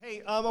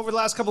Over the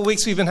last couple of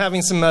weeks, we've been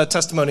having some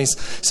testimonies,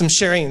 some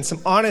sharing,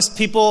 some honest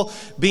people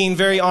being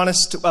very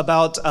honest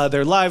about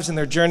their lives and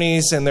their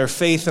journeys and their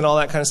faith and all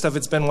that kind of stuff.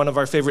 It's been one of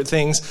our favorite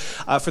things.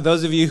 For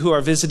those of you who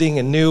are visiting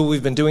and new,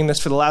 we've been doing this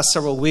for the last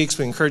several weeks.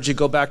 We encourage you to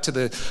go back to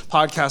the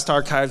podcast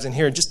archives and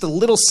hear just a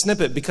little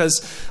snippet, because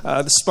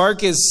the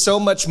Spark is so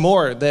much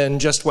more than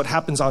just what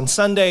happens on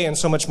Sunday and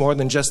so much more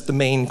than just the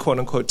main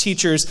quote-unquote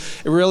teachers.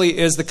 It really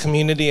is the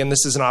community, and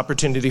this is an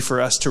opportunity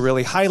for us to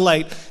really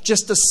highlight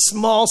just a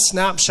small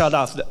snapshot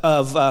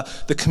of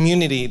the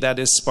community that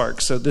is Spark.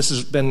 So this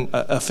has been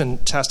a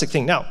fantastic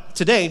thing. Now,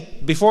 today,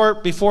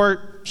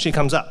 before she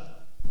comes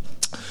up,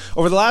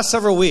 over the last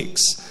several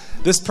weeks,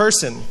 this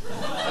person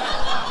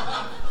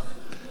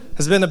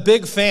has been a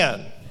big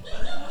fan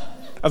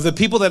of the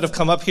people that have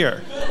come up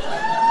here.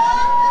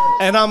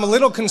 And I'm a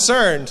little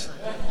concerned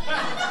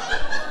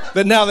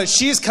that now that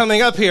she's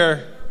coming up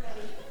here,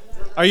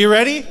 are you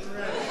ready?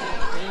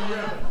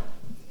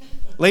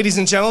 Ladies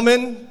and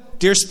gentlemen,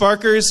 dear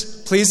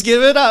Sparkers, please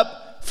give it up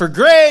for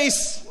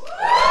Grace.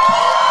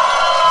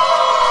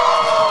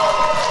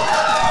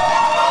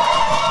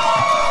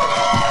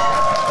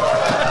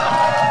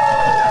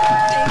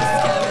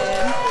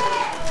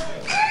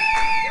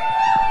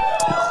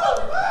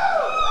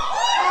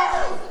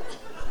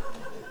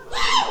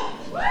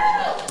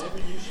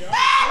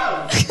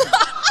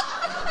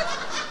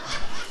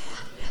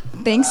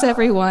 Thanks,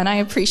 everyone. I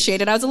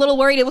appreciate it. I was a little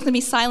worried it was going to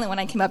be silent when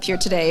I came up here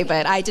today,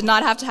 but I did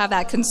not have to have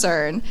that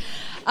concern.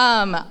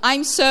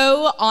 I'm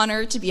so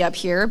honored to be up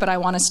here, but I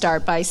want to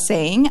start by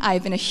saying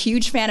I've been a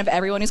huge fan of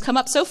everyone who's come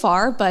up so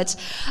far, but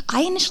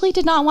I initially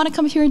did not want to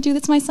come here and do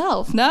this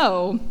myself.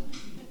 No.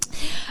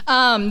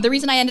 The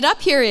reason I ended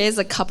up here is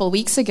a couple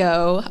weeks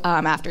ago,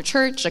 after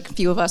church, a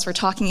few of us were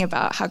talking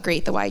about how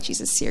great the Why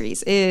Jesus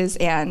series is,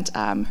 and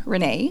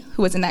Renee,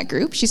 who was in that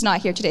group, she's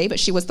not here today, but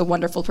she was the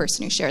wonderful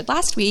person who shared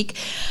last week.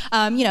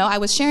 I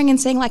was sharing and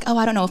saying like,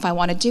 I don't know if I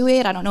want to do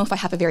it. I don't know if I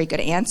have a very good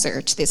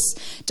answer to this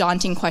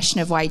daunting question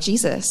of why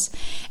Jesus.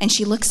 And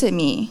she looks at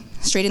me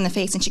straight in the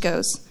face and she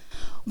goes,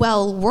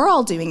 well, we're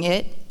all doing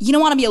it. You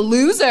don't want to be a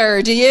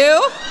loser, do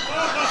you?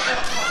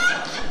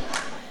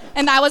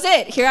 And that was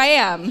it. Here I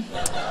am.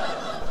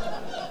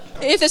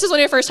 If this is one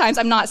of your first times,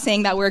 I'm not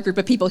saying that we're a group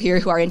of people here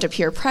who are into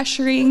peer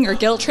pressuring or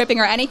guilt tripping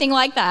or anything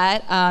like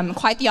that.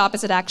 Quite the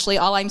opposite, actually.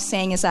 All I'm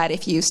saying is that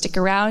if you stick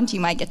around, you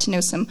might get to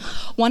know some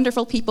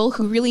wonderful people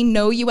who really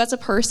know you as a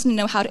person,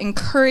 know how to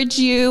encourage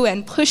you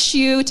and push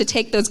you to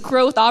take those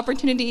growth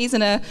opportunities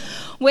in a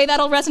way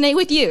that'll resonate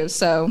with you.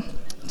 So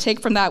take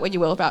from that what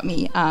you will about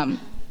me.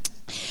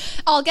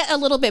 I'll get a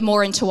little bit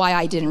more into why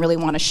I didn't really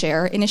want to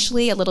share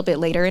initially a little bit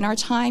later in our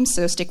time,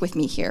 so stick with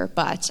me here.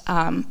 But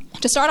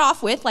to start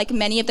off with, like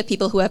many of the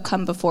people who have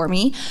come before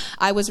me,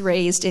 I was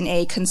raised in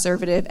a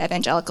conservative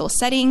evangelical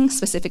setting,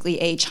 specifically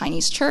a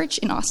Chinese church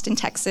in Austin,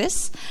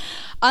 Texas.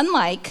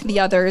 Unlike the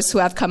others who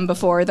have come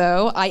before,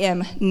 though, I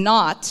am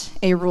not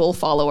a rule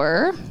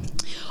follower.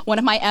 One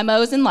of my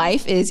MOs in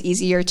life is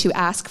easier to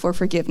ask for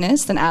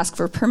forgiveness than ask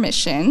for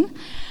permission.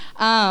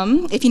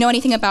 If you know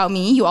anything about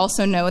me, you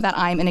also know that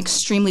I'm an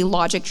extremely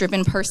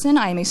logic-driven person.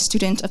 I am a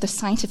student of the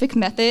scientific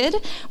method,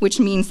 which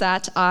means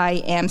that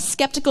I am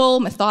skeptical,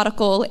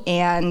 methodical,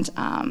 and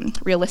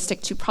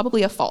realistic to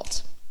probably a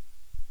fault.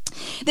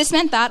 This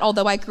meant that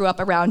although I grew up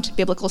around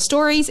biblical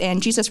stories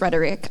and Jesus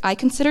rhetoric, I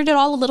considered it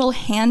all a little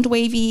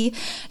hand-wavy,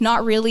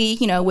 not really,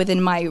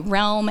 within my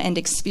realm and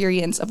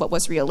experience of what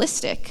was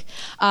realistic.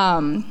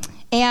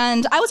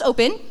 And I was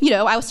open,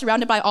 I was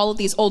surrounded by all of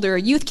these older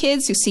youth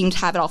kids who seemed to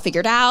have it all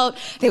figured out.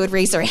 They would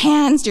raise their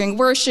hands during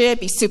worship,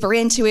 be super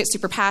into it,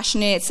 super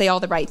passionate, say all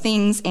the right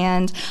things,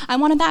 and I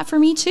wanted that for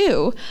me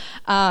too.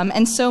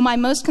 And so my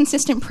most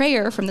consistent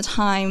prayer from the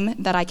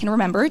time that I can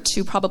remember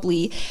to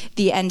probably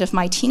the end of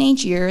my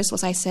teenage years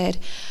was I said,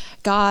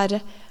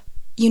 God,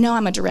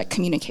 I'm a direct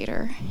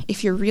communicator.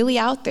 If you're really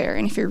out there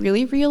and if you're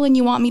really real and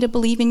you want me to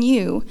believe in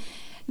you,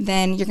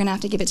 then you're going to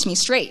have to give it to me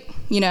straight.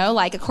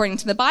 Like according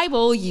to the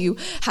Bible, you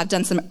have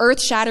done some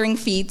earth-shattering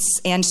feats,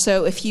 and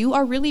so if you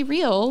are really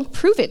real,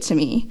 prove it to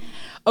me.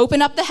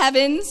 Open up the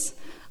heavens,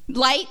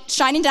 light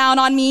shining down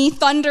on me,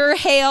 thunder,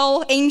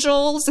 hail,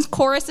 angels, a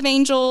chorus of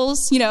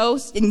angels,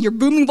 in your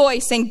booming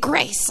voice saying,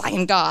 Grace, I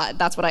am God.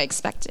 That's what I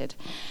expected.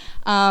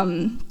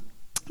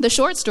 The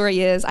short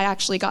story is I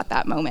actually got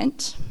that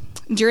moment.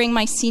 During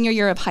my senior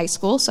year of high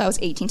school, so I was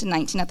 18 to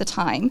 19 at the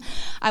time,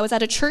 I was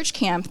at a church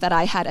camp that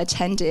I had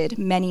attended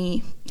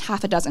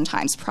half a dozen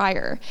times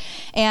prior.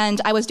 And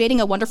I was dating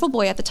a wonderful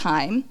boy at the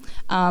time,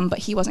 but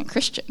he wasn't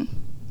Christian.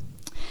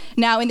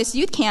 Now, in this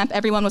youth camp,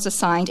 everyone was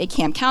assigned a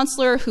camp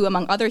counselor who,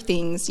 among other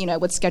things,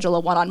 would schedule a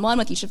one-on-one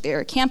with each of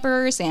their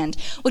campers and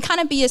would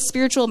kind of be a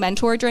spiritual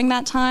mentor during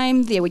that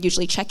time. They would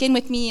usually check in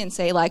with me and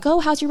say, like,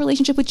 how's your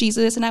relationship with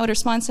Jesus? And I would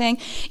respond saying,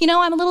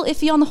 I'm a little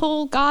iffy on the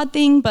whole God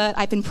thing, but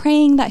I've been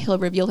praying that he'll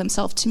reveal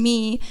himself to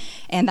me.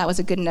 And that was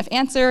a good enough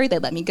answer. They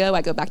let me go.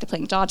 I go back to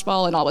playing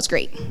dodgeball, and all was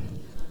great.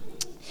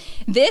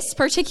 This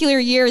particular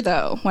year,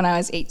 though, when I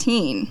was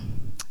 18,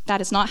 that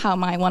is not how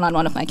my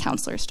one-on-one with my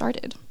counselor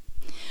started.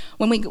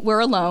 When we were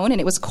alone and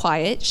it was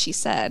quiet, she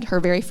said her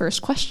very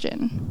first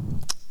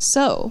question,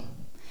 "So,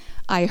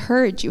 I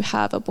heard you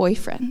have a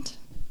boyfriend.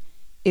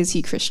 Is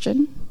he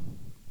Christian?"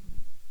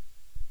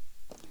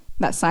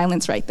 That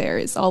silence right there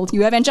is all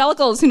you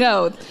evangelicals who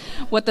know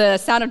what the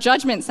sound of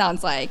judgment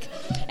sounds like.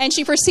 And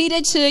she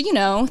proceeded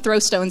to, throw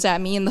stones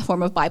at me in the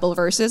form of Bible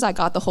verses. I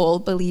got the whole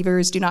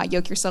believers do not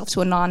yoke yourself to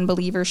a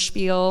non-believer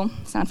spiel.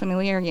 Sound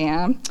familiar?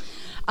 Yeah.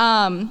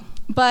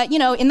 But,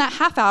 in that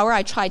half hour,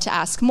 I tried to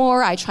ask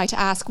more. I tried to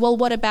ask, well,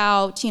 what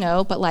about,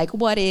 but like,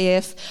 what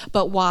if,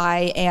 but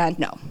why? And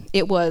no,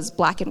 it was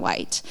black and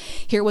white.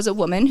 Here was a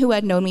woman who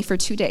had known me for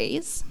 2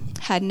 days,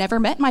 had never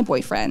met my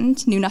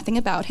boyfriend, knew nothing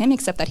about him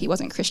except that he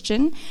wasn't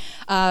Christian,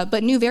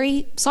 but knew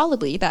very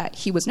solidly that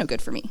he was no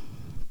good for me.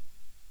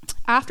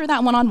 After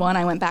that one-on-one,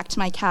 I went back to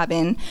my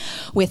cabin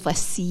with a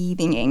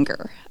seething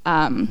anger.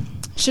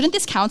 Shouldn't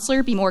this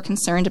counselor be more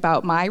concerned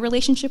about my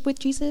relationship with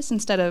Jesus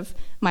instead of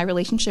my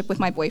relationship with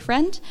my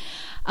boyfriend?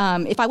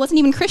 If I wasn't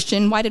even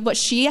Christian, why did what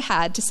she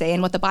had to say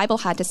and what the Bible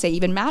had to say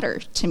even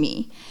matter to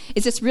me?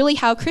 Is this really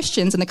how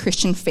Christians and the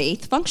Christian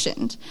faith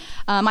functioned?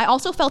 I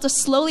also felt a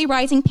slowly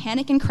rising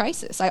panic and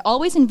crisis. I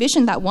always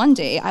envisioned that one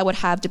day I would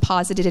have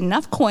deposited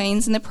enough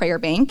coins in the prayer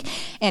bank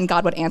and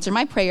God would answer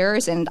my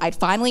prayers and I'd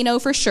finally know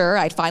for sure,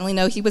 I'd finally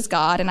know he was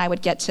God and I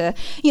would get to,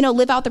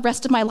 live out the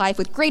rest of my life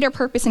with greater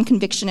purpose and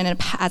conviction and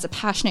as a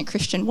passionate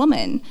Christian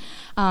woman.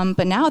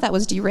 But now that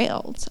was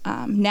derailed.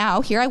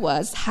 Now here I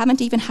was,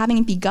 haven't even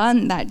having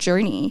begun that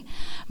journey,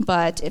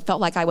 but it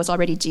felt like I was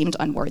already deemed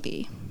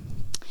unworthy.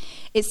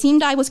 It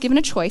seemed I was given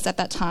a choice at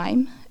that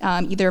time,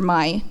 either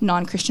my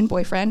non-Christian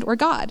boyfriend or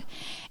God.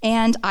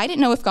 And I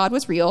didn't know if God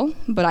was real,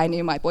 but I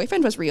knew my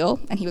boyfriend was real,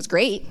 and he was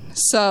great.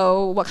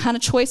 So what kind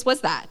of choice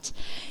was that?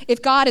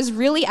 If God is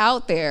really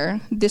out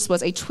there, this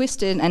was a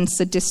twisted and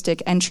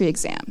sadistic entry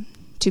exam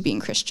to being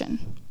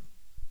Christian.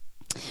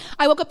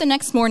 I woke up the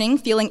next morning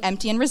feeling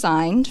empty and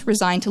resigned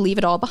to leave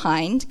it all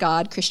behind: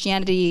 God,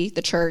 Christianity,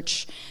 the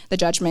church, the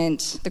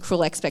judgment, the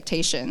cruel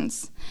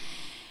expectations.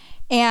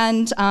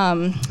 And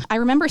I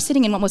remember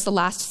sitting in what was the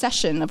last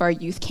session of our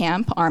youth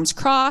camp, arms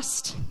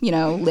crossed,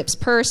 lips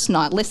pursed,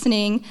 not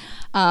listening.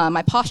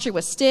 My posture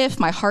was stiff,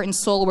 my heart and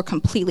soul were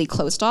completely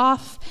closed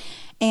off,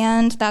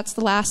 and that's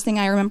the last thing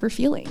I remember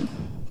feeling.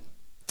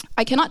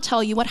 I cannot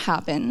tell you what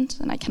happened,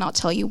 and I cannot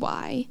tell you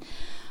why.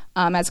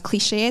 As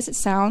cliche as it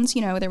sounds,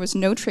 there was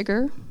no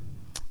trigger,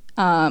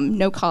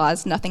 no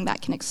cause, nothing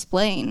that can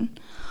explain.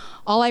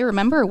 All I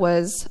remember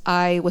was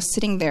I was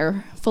sitting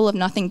there full of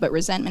nothing but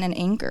resentment and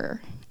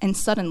anger, and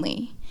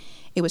suddenly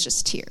it was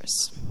just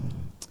tears.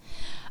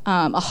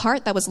 A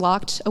heart that was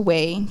locked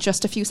away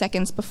just a few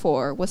seconds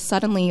before was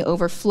suddenly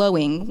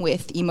overflowing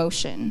with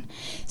emotion: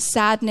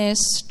 sadness,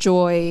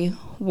 joy,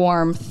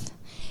 warmth,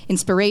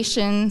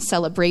 inspiration,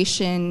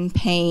 celebration,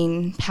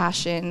 pain,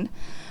 passion.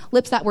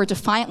 Lips that were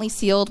defiantly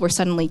sealed were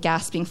suddenly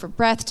gasping for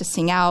breath to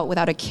sing out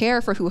without a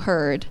care for who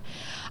heard.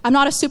 I'm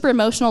not a super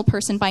emotional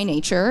person by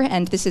nature,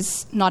 and this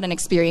is not an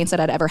experience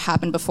that had ever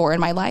happened before in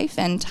my life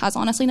and has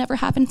honestly never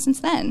happened since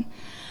then.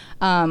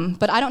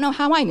 But I don't know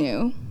how I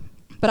knew,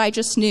 but I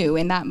just knew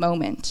in that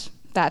moment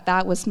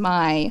that was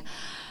my,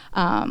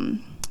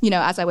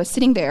 as I was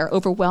sitting there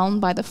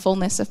overwhelmed by the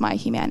fullness of my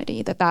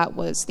humanity, that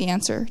was the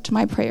answer to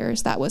my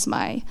prayers. That was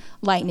my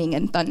lightning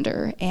and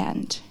thunder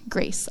and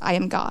grace, I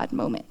am God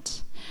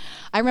moment.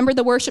 I remember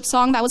the worship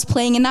song that was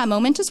playing in that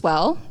moment as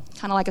well,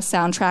 kind of like a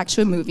soundtrack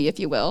to a movie, if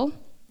you will.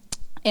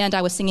 And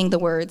I was singing the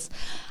words,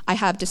 "I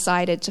have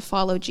decided to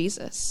follow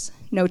Jesus.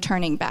 No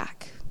turning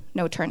back,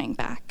 no turning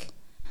back."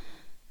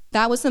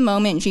 That was the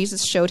moment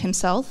Jesus showed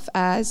himself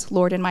as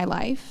Lord in my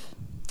life,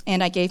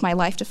 and I gave my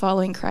life to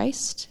following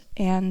Christ,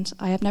 and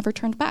I have never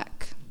turned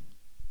back.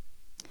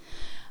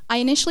 I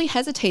initially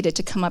hesitated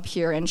to come up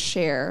here and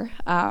share.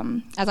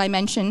 As I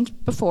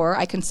mentioned before,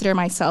 I consider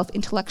myself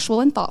intellectual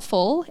and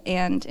thoughtful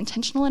and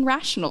intentional and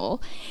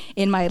rational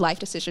in my life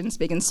decisions,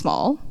 big and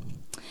small.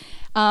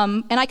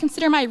 And I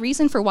consider my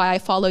reason for why I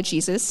follow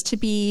Jesus to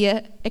be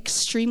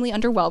extremely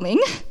underwhelming,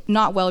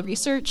 not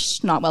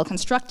well-researched, not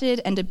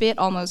well-constructed, and a bit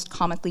almost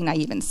comically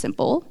naive and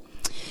simple.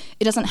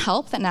 It doesn't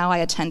help that now I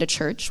attend a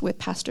church with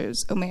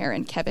Pastors Omer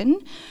and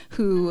Kevin,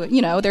 who,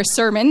 their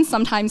sermons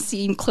sometimes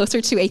seem closer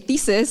to a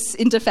thesis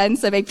in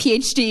defense of a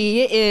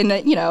PhD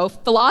in,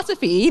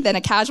 philosophy than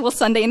a casual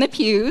Sunday in the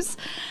pews.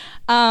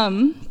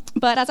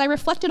 But as I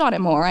reflected on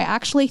it more, I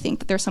actually think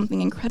that there's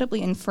something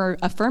incredibly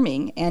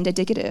affirming and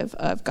indicative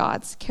of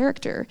God's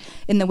character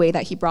in the way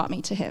that he brought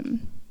me to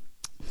him.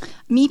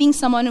 Me being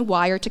someone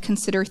wired to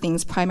consider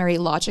things primarily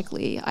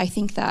logically, I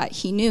think that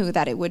he knew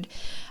that it would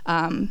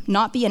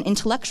not be an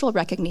intellectual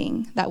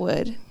reckoning that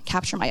would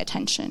capture my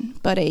attention,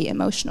 but an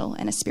emotional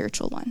and a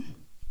spiritual one.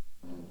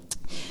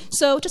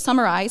 So to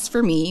summarize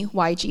for me,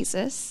 why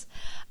Jesus?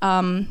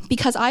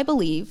 Because I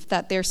believe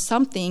that there's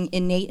something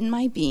innate in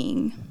my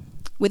being,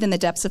 within the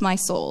depths of my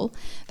soul,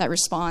 that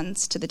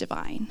responds to the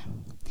divine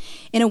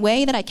in a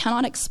way that I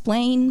cannot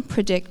explain,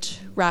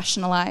 predict,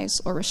 rationalize,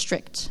 or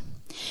restrict.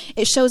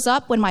 It shows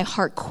up when my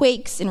heart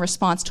quakes in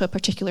response to a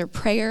particular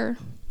prayer,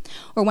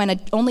 or when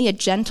only a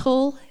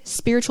gentle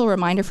spiritual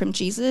reminder from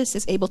Jesus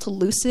is able to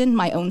loosen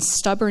my own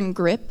stubborn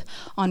grip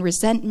on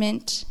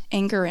resentment,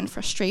 anger, and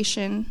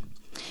frustration,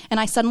 and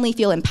I suddenly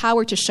feel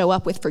empowered to show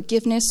up with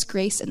forgiveness,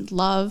 grace, and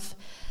love,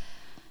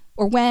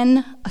 or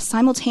when a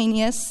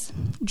simultaneous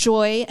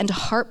joy and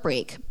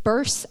heartbreak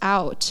bursts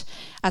out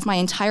as my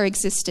entire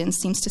existence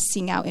seems to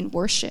sing out in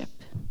worship,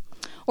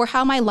 or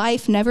how my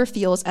life never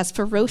feels as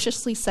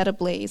ferociously set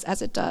ablaze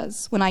as it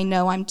does when I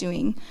know I'm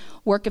doing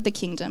work of the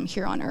kingdom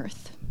here on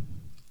earth.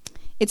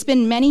 It's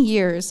been many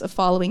years of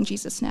following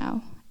Jesus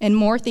now, and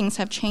more things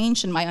have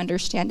changed in my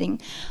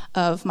understanding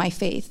of my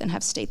faith and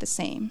have stayed the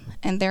same.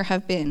 And there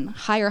have been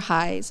higher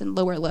highs and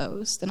lower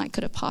lows than I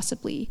could have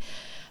possibly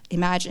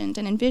imagined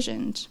and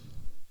envisioned.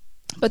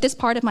 But this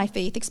part of my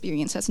faith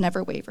experience has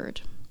never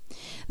wavered.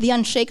 The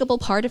unshakable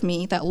part of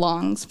me that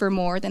longs for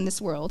more than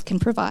this world can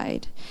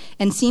provide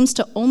and seems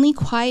to only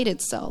quiet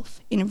itself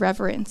in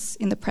reverence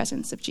in the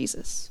presence of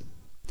Jesus.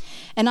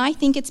 And I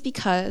think it's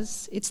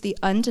because it's the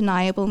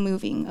undeniable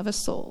moving of a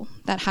soul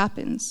that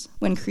happens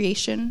when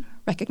creation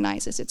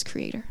recognizes its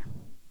creator.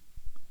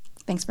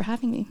 Thanks for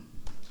having me.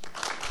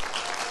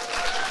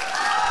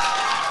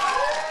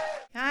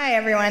 Hi,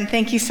 everyone.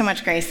 Thank you so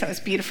much, Grace. That was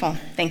beautiful.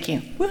 Thank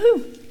you.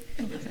 Woohoo!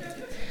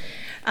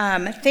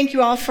 Thank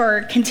you all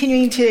for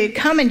continuing to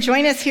come and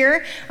join us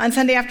here on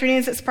Sunday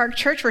afternoons at Spark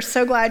Church. We're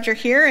so glad you're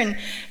here, and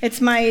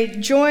it's my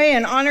joy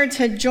and honor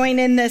to join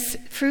in this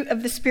Fruit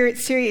of the Spirit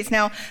series.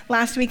 Now,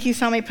 last week you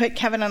saw me put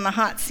Kevin on the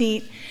hot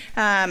seat.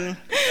 I'm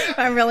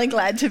really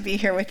glad to be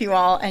here with you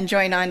all and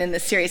join on in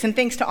this series. And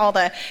thanks to all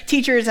the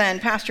teachers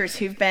and pastors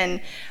who've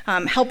been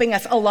helping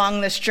us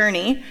along this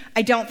journey.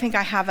 I don't think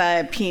I have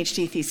a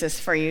PhD thesis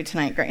for you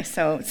tonight, Grace.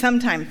 So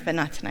sometime, but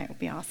not tonight, we'll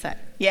be all set.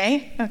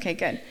 Yay? Okay,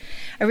 good.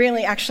 I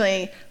really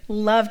actually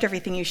loved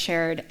everything you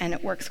shared, and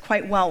it works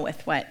quite well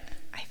with what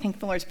I think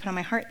the Lord's put on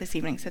my heart this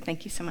evening, so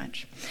thank you so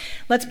much.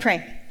 Let's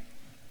pray.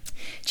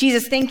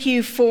 Jesus, thank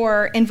you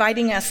for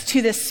inviting us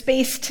to this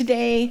space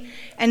today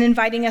and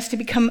inviting us to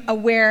become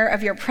aware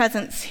of your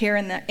presence here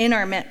in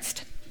our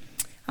midst,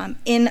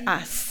 in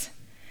us.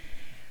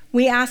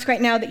 We ask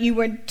right now that you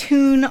would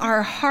tune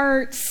our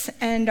hearts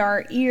and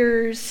our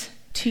ears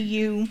to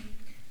you,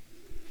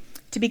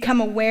 to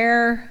become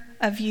aware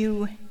of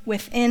you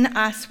within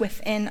us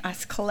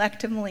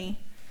collectively,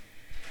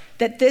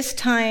 that this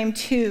time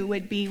too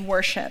would be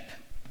worship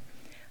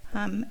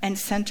and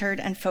centered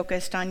and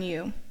focused on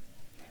you.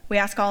 We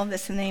ask all of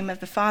this in the name of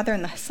the Father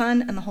and the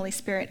Son and the Holy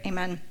Spirit.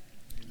 Amen.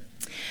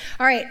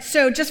 All right,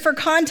 so just for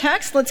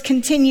context, let's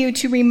continue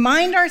to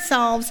remind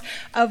ourselves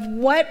of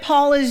what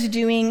Paul is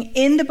doing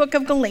in the book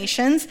of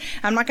Galatians.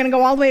 I'm not going to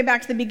go all the way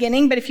back to the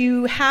beginning, but if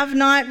you have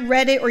not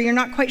read it or you're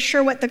not quite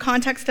sure what the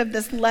context of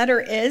this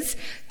letter is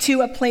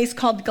to a place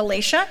called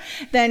Galatia,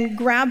 then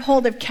grab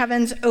hold of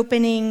Kevin's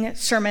opening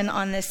sermon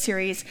on this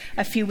series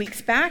a few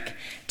weeks back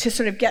to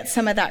sort of get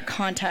some of that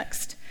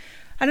context.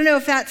 I don't know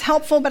if that's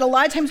helpful, but a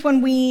lot of times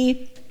when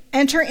we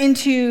enter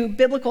into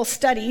biblical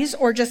studies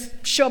or just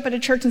show up at a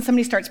church and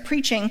somebody starts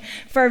preaching,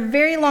 for a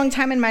very long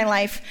time in my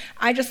life,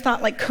 I just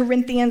thought like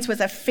Corinthians was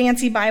a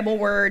fancy Bible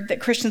word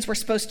that Christians were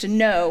supposed to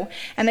know,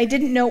 and I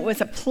didn't know it was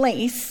a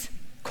place,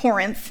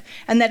 Corinth,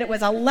 and that it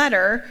was a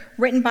letter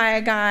written by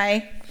a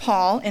guy,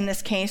 Paul in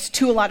this case,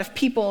 to a lot of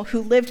people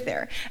who lived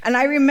there. And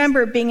I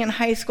remember being in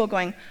high school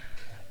going,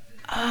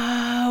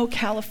 oh,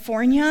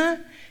 California,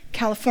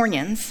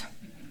 Californians,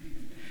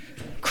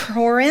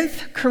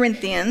 Corinth,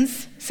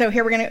 Corinthians. So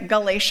here we're going to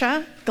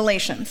Galatia,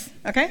 Galatians,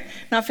 okay?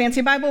 Not fancy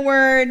Bible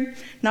word,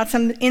 not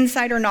some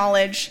insider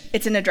knowledge.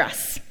 It's an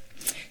address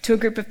to a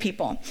group of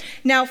people.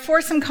 Now,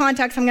 for some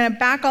context, I'm going to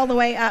back all the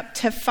way up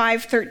to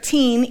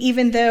 5:13,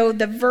 even though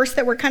the verse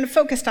that we're kind of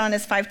focused on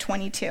is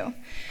 5:22.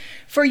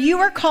 For you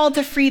are called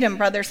to freedom,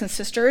 brothers and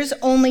sisters,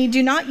 only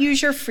do not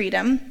use your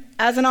freedom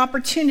as an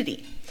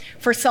opportunity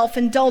for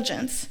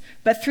self-indulgence,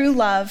 but through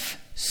love,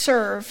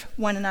 serve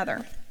one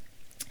another.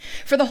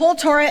 For the whole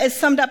Torah is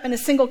summed up in a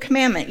single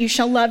commandment: you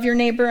shall love your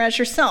neighbor as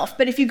yourself.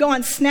 But if you go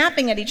on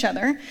snapping at each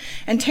other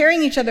and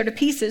tearing each other to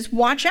pieces,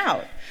 watch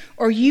out,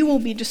 or you will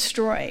be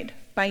destroyed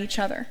by each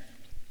other.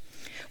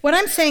 What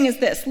I'm saying is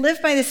this: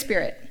 live by the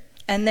Spirit,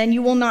 and then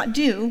you will not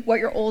do what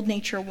your old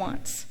nature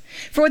wants.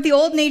 For what the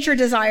old nature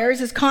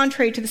desires is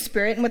contrary to the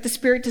Spirit, and what the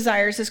Spirit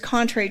desires is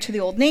contrary to the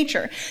old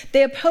nature.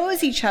 They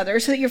oppose each other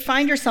so that you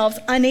find yourselves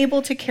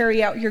unable to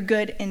carry out your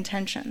good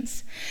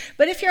intentions.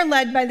 But if you're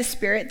led by the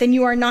Spirit, then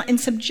you are not in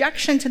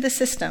subjection to the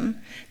system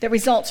that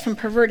results from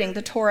perverting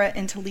the Torah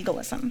into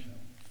legalism.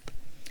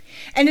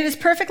 And it is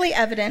perfectly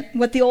evident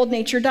what the old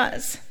nature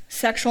does: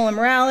 sexual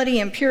immorality,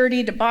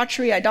 impurity,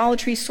 debauchery,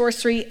 idolatry,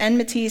 sorcery,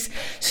 enmities,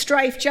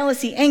 strife,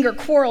 jealousy, anger,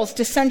 quarrels,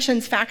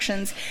 dissensions,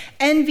 factions,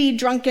 envy,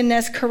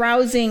 drunkenness,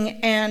 carousing,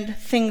 and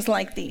things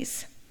like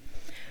these.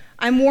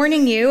 I'm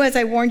warning you, as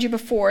I warned you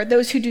before,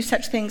 those who do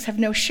such things have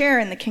no share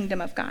in the kingdom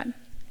of God.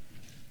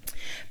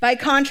 By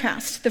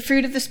contrast, the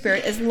fruit of the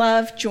Spirit is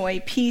love,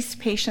 joy, peace,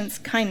 patience,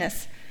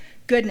 kindness,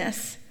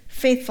 goodness,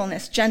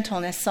 faithfulness,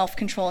 gentleness,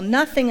 self-control.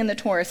 Nothing in the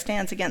Torah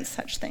stands against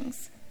such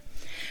things.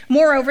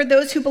 Moreover,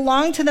 those who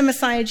belong to the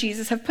Messiah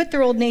Jesus have put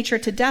their old nature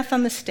to death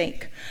on the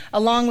stake,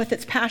 along with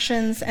its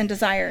passions and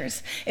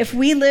desires. If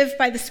we live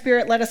by the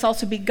Spirit, let us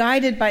also be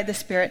guided by the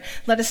Spirit.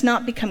 Let us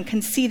not become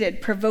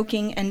conceited,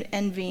 provoking and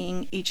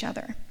envying each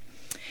other.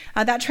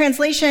 That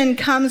translation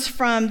comes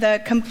from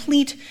the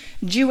Complete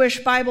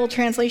Jewish Bible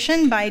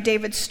translation by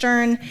David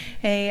Stern,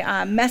 a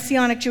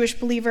Messianic Jewish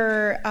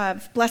believer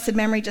of blessed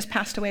memory, just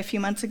passed away a few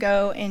months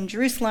ago in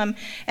Jerusalem,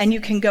 and you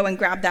can go and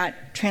grab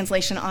that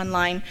translation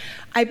online.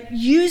 I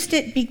used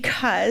it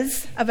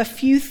because of a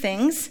few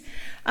things.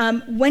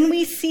 When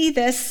we see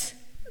this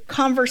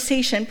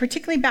conversation,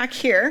 particularly back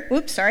here,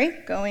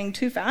 going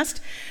too fast,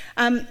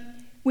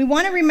 we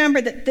want to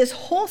remember that this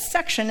whole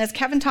section, as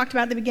Kevin talked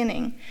about at the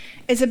beginning,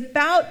 is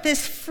about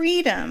this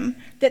freedom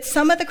that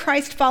some of the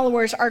Christ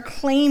followers are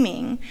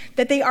claiming,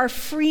 that they are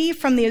free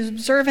from the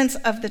observance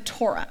of the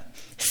Torah.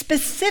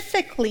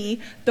 Specifically,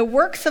 the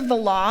works of the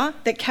law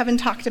that Kevin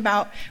talked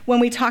about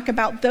when we talk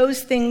about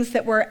those things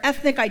that were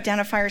ethnic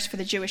identifiers for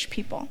the Jewish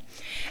people.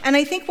 And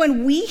I think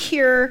when we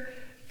hear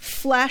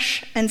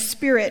flesh and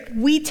spirit,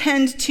 we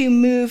tend to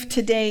move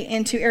today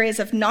into areas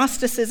of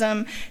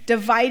Gnosticism,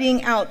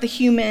 dividing out the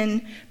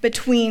human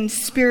between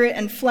spirit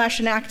and flesh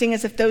and acting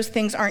as if those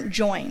things aren't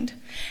joined.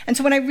 And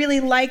so what I really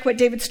like what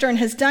David Stern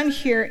has done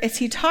here is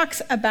he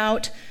talks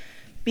about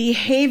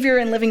behavior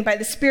and living by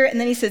the Spirit, and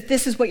then he says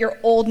this is what your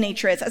old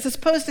nature is, as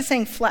opposed to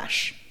saying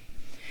flesh.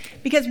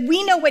 Because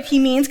we know what he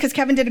means, because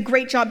Kevin did a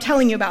great job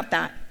telling you about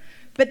that.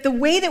 But the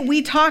way that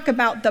we talk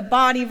about the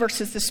body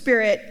versus the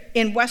spirit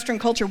in Western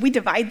culture, we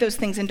divide those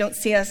things and don't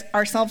see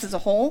ourselves as a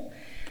whole.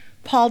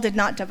 Paul did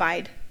not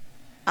divide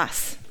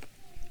us.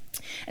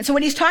 And so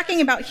what he's talking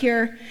about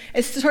here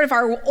is sort of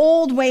our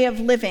old way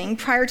of living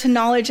prior to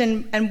knowledge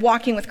and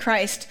walking with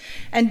Christ,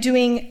 and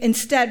doing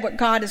instead what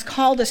God has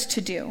called us to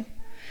do.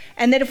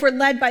 And that if we're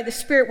led by the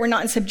Spirit, we're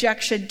not in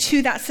subjection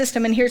to that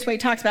system. And here's what he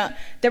talks about,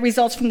 that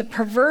results from the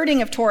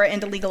perverting of Torah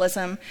into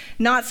legalism,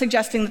 not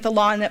suggesting that the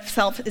law in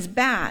itself is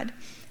bad,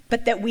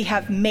 but that we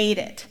have made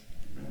it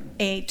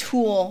a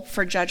tool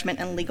for judgment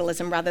and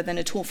legalism rather than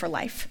a tool for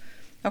life.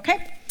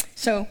 Okay?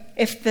 So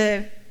if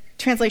the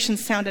translation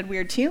sounded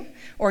weird to you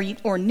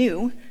or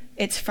new,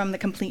 it's from the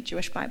Complete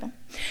Jewish Bible.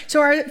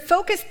 So our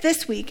focus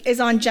this week is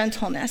on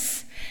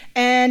gentleness.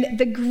 And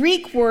the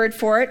Greek word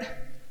for it,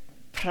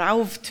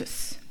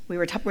 prauvtus, we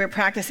were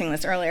practicing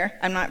this earlier.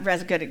 I'm not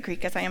as good at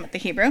Greek as I am at the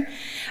Hebrew.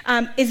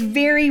 Is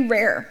very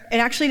rare. It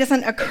actually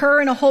doesn't occur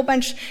in a whole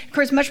bunch. It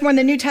occurs much more in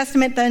the New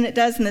Testament than it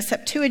does in the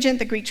Septuagint,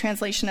 the Greek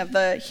translation of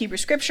the Hebrew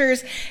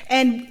Scriptures.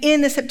 And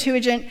in the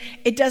Septuagint,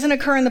 it doesn't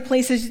occur in the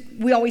places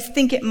we always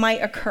think it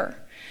might occur.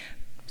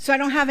 So I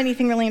don't have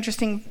anything really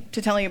interesting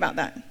to tell you about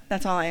that.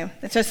 That's all I am.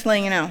 It's just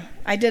letting you know.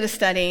 I did a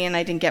study and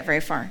I didn't get very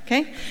far,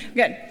 okay?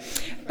 Good.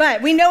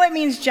 But we know it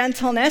means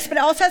gentleness, but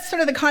it also has sort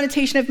of the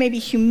connotation of maybe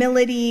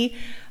humility,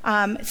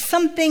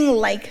 something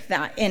like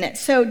that in it.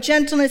 So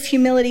gentleness,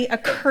 humility, a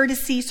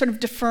courtesy, sort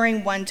of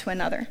deferring one to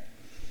another.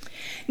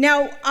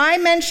 Now, I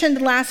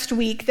mentioned last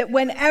week that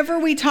whenever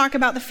we talk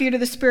about the fruit of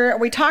the Spirit, or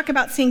we talk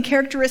about seeing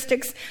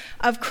characteristics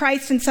of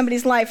Christ in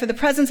somebody's life, or the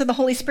presence of the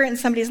Holy Spirit in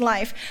somebody's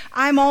life,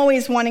 I'm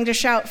always wanting to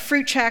shout,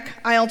 fruit check,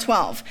 aisle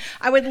 12.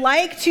 I would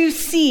like to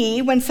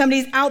see when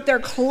somebody's out there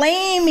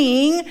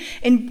claiming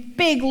in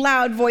big,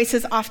 loud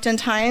voices,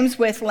 oftentimes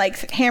with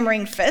like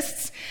hammering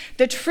fists,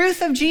 the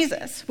truth of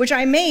Jesus, which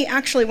I may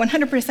actually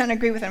 100%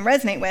 agree with and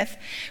resonate with,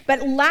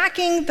 but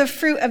lacking the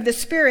fruit of the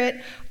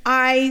Spirit,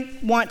 I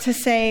want to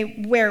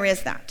say, where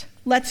is that?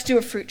 Let's do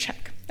a fruit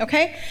check,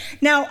 okay?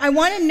 Now, I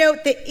want to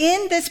note that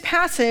in this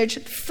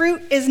passage,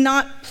 fruit is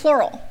not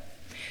plural.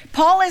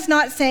 Paul is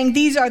not saying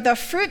these are the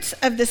fruits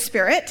of the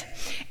Spirit,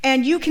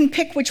 and you can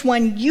pick which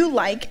one you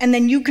like, and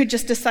then you could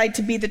just decide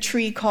to be the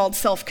tree called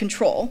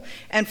self-control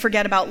and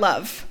forget about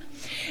love.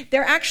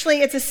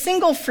 It's a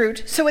single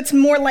fruit, so it's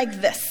more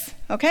like this.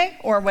 Okay?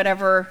 Or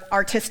whatever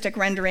artistic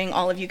rendering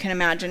all of you can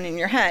imagine in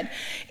your head.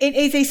 It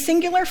is a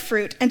singular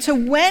fruit. And so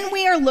when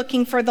we are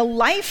looking for the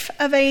life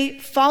of a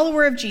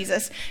follower of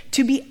Jesus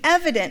to be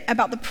evident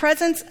about the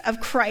presence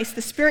of Christ,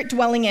 the Spirit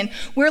dwelling in,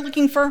 we're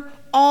looking for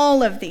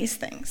all of these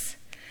things.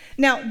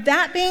 Now,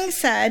 that being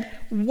said,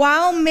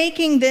 while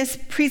making this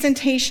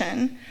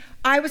presentation,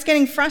 I was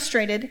getting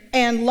frustrated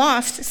and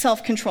lost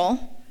self-control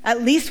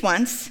at least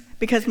once,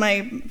 because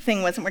my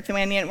thing wasn't working the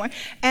way I needed it,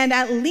 and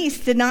at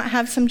least did not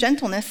have some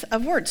gentleness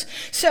of words.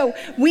 So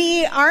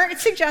we aren't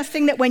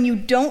suggesting that when you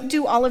don't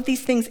do all of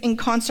these things in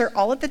concert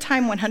all at the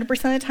time, 100%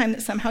 of the time,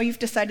 that somehow you've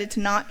decided to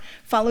not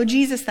follow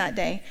Jesus that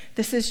day.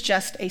 This is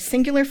just a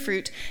singular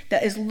fruit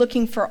that is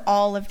looking for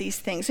all of these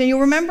things. And you'll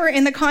remember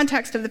in the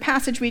context of the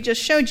passage we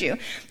just showed you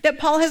that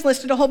Paul has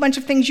listed a whole bunch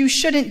of things you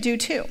shouldn't do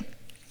too.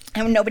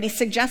 And nobody's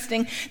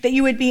suggesting that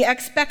you would be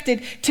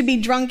expected to be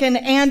drunken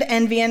and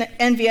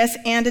envious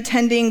and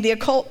attending the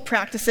occult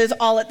practices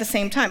all at the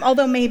same time.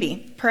 Although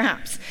maybe,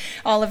 Perhaps.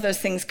 All of those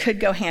things could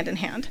go hand in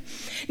hand.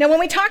 Now, when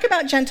we talk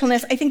about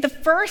gentleness, I think the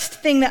first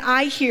thing that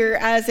I hear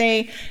as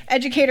a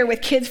educator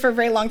with kids for a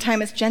very long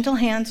time is gentle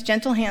hands,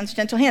 gentle hands,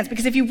 gentle hands.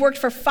 Because if you've worked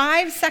for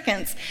 5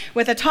 seconds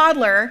with a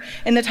toddler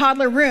in the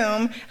toddler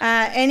room,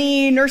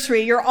 any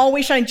nursery, you're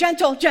always shouting,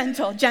 gentle,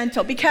 gentle,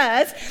 gentle.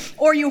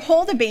 Or you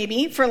hold a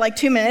baby for like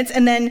 2 minutes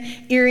and then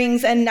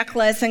earrings and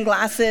necklace and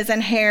glasses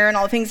and hair and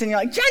all the things, and you're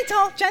like,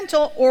 gentle,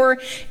 gentle. Or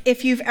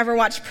if you've ever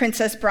watched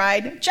Princess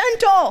Bride,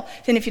 gentle.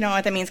 And if you don't know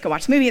what that means, go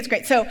watch the movie. It's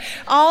great. So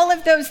all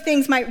of those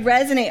things might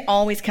resonate.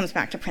 Always comes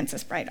back to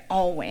Princess Bride.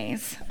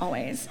 Always,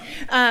 always.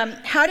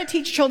 How to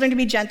teach children to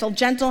be gentle.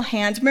 Gentle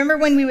hands. Remember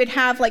when we would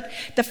have like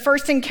the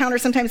first encounter,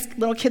 sometimes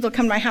little kids will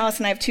come to my house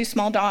and I have 2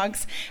 small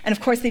dogs. And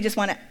of course they just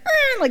want to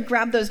like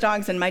grab those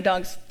dogs, and my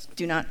dogs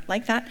do not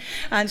like that.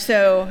 And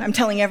so I'm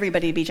telling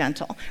everybody to be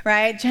gentle,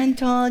 right?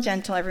 Gentle,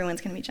 gentle.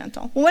 Everyone's going to be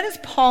gentle. Well, what does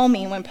Paul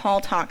mean when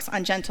Paul talks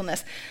on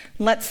gentleness?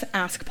 Let's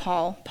ask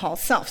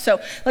Paul's self.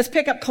 So let's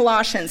pick up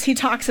Colossians. He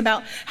talks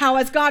about how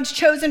as God's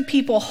chosen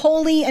people,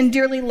 holy and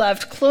dearly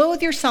loved,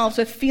 clothe yourselves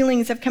with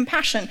feelings of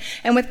compassion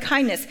and with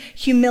kindness,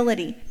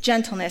 humility,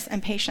 gentleness,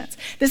 and patience.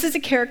 This is a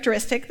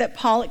characteristic that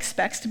Paul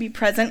expects to be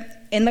present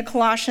in the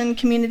Colossian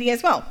community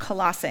as well.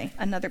 Colossae,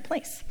 another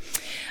place.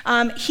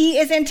 He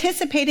is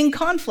anticipating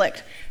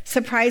conflict.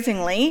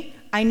 Surprisingly,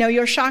 I know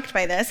you're shocked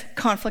by this,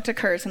 conflict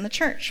occurs in the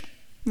church.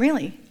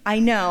 Really, I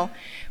know.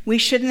 We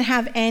shouldn't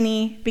have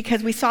any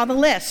because we saw the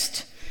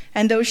list,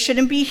 and those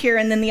shouldn't be here,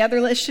 and then the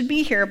other list should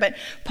be here. But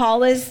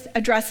Paul is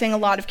addressing a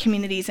lot of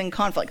communities in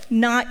conflict.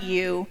 Not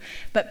you,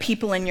 but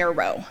people in your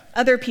row,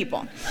 other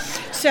people.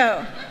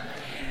 So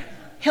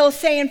he'll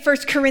say in 1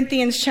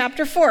 Corinthians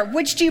chapter 4,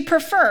 which do you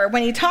prefer?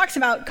 When he talks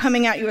about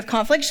coming at you with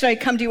conflict, should I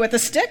come to you with a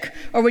stick?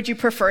 Or would you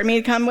prefer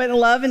me to come with a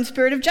love and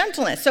spirit of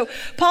gentleness? So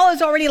Paul is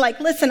already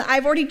like, listen,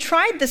 I've already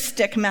tried the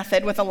stick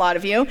method with a lot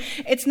of you.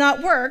 It's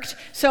not worked,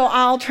 so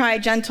I'll try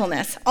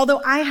gentleness.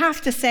 Although I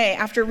have to say,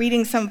 after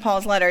reading some of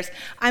Paul's letters,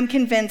 I'm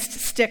convinced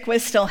stick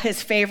was still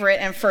his favorite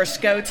and first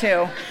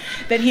go-to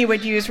that he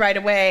would use right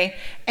away.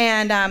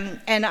 And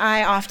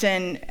I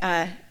often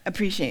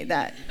appreciate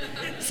that.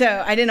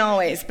 So I didn't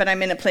always, but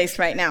I'm in a place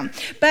right now.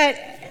 But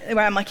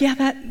where I'm like, yeah,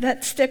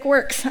 that stick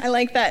works. I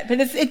like that. But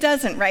it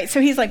doesn't, right? So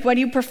he's like, what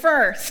do you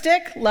prefer?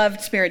 Stick, love,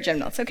 spirit,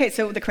 gentleness. Okay,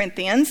 so the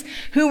Corinthians,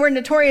 who were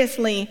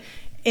notoriously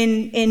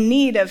in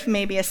need of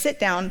maybe a sit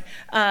down,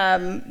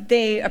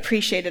 they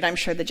appreciated, I'm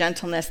sure, the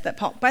gentleness that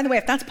Paul, by the way,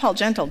 if that's Paul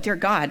gentle, dear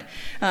God,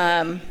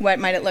 what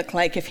might it look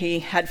like if he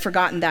had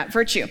forgotten that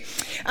virtue?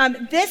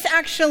 This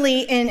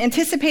actually, in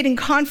anticipating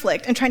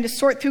conflict and trying to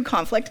sort through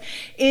conflict,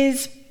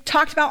 is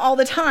talked about all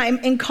the time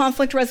in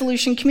conflict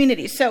resolution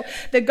communities. So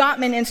the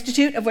Gottman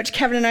Institute, of which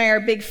Kevin and I are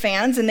big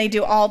fans, and they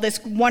do all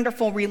this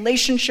wonderful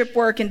relationship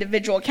work,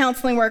 individual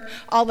counseling work,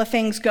 all the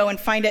things, go and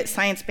find it,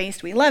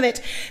 science-based, we love it.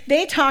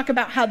 They talk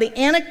about how the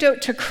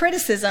antidote to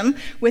criticism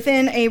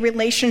within a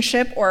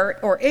relationship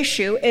or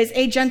issue is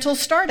a gentle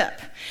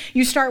startup.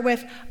 You start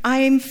with,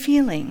 I'm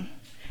feeling,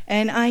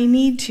 and I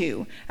need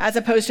to, as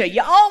opposed to,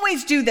 you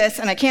always do this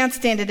and I can't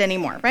stand it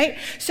anymore, right?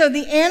 So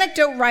the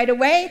antidote right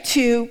away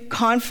to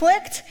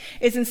conflict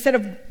is, instead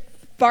of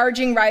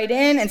barging right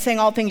in and saying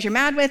all things you're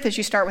mad with, is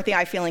you start with the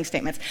I feeling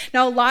statements.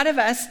 Now, a lot of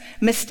us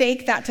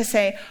mistake that to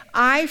say,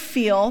 I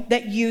feel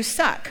that you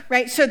suck,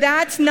 right? So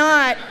that's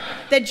not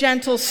the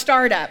gentle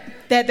startup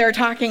that they're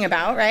talking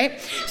about, right?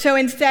 So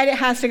instead it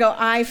has to go,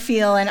 I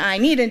feel and I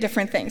need in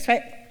different things,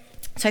 right?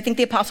 So I think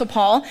the Apostle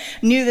Paul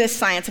knew this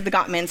science of the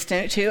Gottman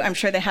Institute too. I'm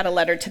sure they had a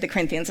letter to the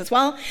Corinthians as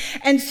well.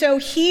 And so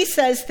he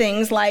says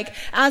things like,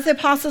 as the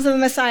apostles of the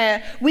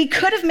Messiah, we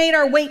could have made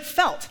our weight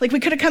felt. Like we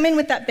could have come in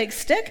with that big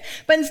stick,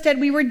 but instead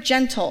we were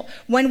gentle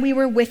when we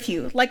were with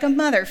you, like a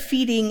mother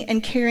feeding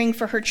and caring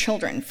for her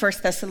children, 1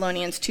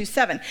 Thessalonians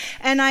 2:7.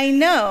 And I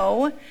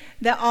know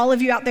that all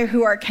of you out there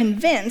who are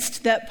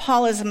convinced that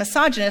Paul is a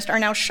misogynist are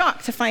now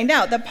shocked to find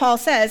out that Paul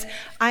says,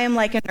 I am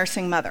like a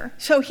nursing mother.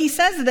 So he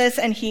says this,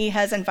 and he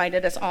has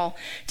invited us all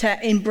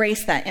to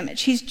embrace that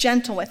image. He's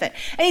gentle with it.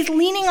 And he's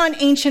leaning on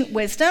ancient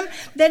wisdom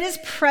that is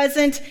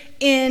present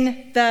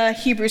in the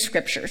Hebrew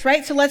scriptures,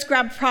 right? So let's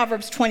grab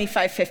Proverbs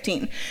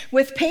 25:15.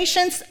 With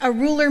patience, a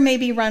ruler may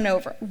be won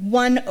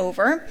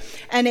over,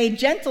 and a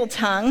gentle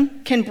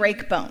tongue can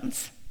break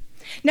bones.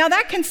 Now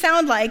that can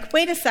sound like,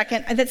 wait a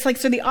second, that's like,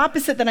 so the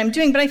opposite that I'm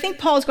doing, but I think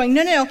Paul is going,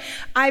 no,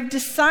 I've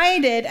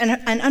decided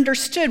and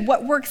understood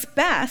what works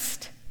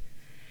best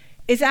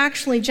is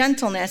actually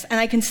gentleness, and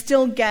I can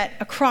still get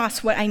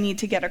across what I need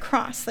to get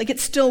across. Like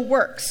it still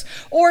works.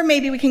 Or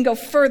maybe we can go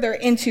further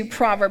into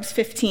Proverbs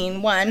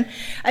 15:1.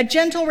 A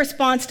gentle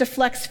response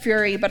deflects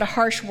fury, but a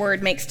harsh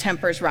word makes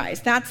tempers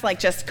rise. That's like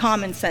just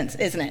common sense,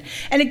 isn't it?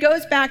 And it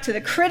goes back to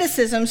the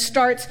criticism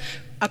starts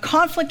a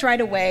conflict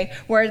right away,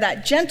 where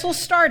that gentle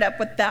startup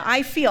with the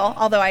I feel,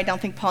 although I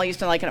don't think Paul used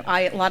to like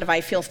a lot of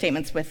I feel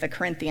statements with the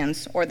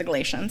Corinthians or the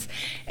Galatians.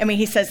 I mean,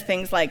 he says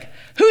things like,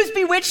 who's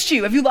bewitched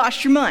you? Have you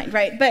lost your mind,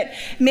 right? But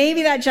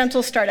maybe that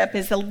gentle startup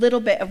is a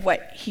little bit of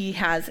what he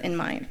has in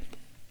mind.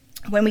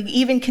 When we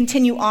even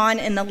continue on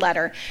in the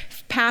letter,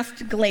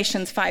 past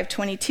Galatians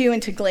 5:22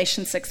 into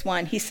Galatians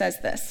 6:1. He says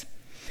this: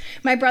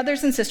 "My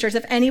brothers and sisters,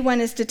 if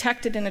anyone is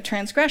detected in a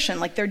transgression,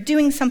 like they're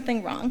doing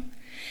something wrong,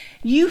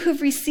 you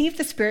who've received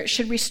the Spirit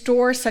should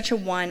restore such a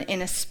one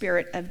in a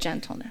spirit of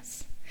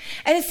gentleness."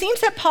 And it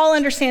seems that Paul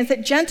understands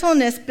that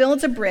gentleness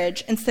builds a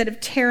bridge instead of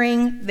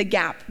tearing the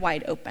gap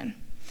wide open.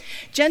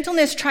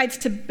 Gentleness tries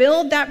to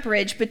build that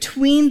bridge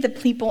between the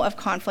people of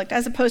conflict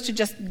as opposed to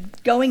just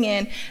going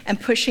in and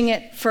pushing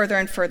it further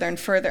and further and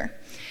further.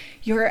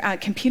 Your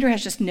computer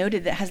has just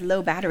noted that it has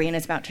low battery and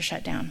is about to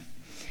shut down,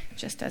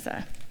 just as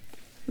a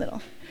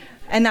little.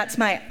 And that's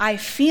my I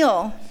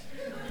feel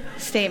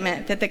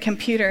statement that the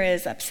computer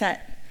is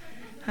upset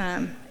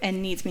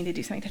and needs me to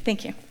do something.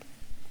 Thank you.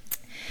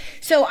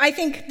 So I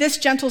think this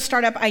gentle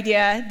startup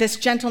idea, this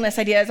gentleness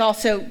idea, is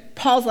also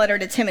Paul's letter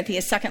to Timothy,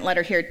 his second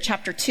letter here,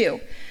 chapter 2.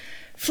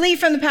 "Flee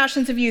from the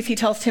passions of youth," he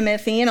tells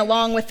Timothy, "and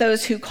along with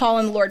those who call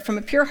on the Lord from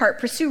a pure heart,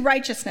 pursue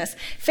righteousness,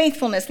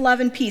 faithfulness,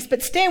 love, and peace,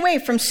 but stay away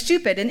from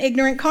stupid and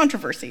ignorant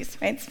controversies."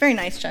 Right? It's very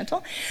nice,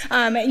 gentle.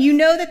 "You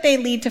know that they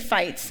lead to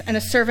fights, and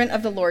a servant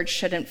of the Lord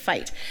shouldn't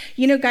fight."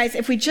 You know, guys,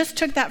 if we just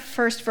took that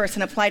first verse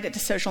and applied it to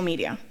social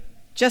media,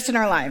 just in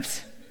our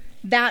lives,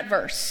 that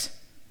verse,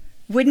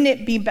 wouldn't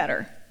it be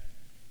better?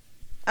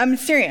 I'm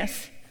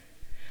serious.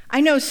 I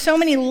know so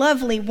many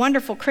lovely,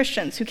 wonderful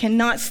Christians who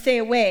cannot stay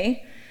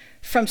away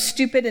from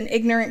stupid and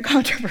ignorant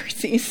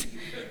controversies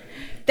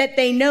that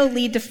they know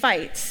lead to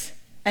fights,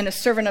 and a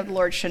servant of the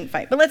Lord shouldn't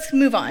fight. But let's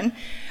move on.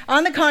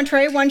 "On the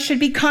contrary, one should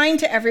be kind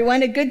to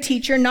everyone, a good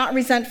teacher, not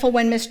resentful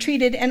when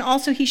mistreated, and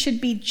also he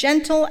should be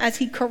gentle as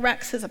he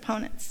corrects his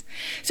opponents."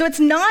 So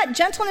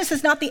gentleness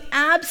is not the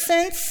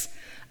absence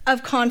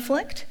of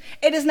conflict.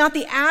 It is not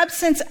the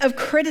absence of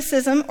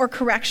criticism or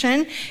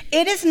correction.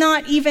 It is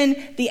not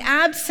even the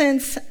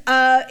absence,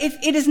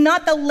 it is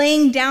not the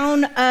laying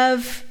down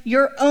of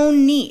your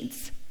own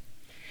needs.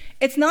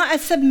 It's not a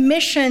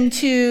submission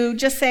to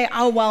just say,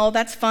 "Oh, well,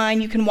 that's fine,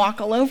 you can walk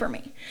all over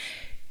me."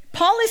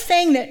 Paul is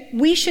saying that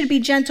we should be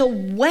gentle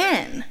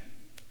when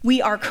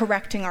we are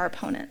correcting our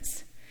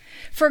opponents.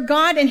 For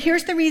God, and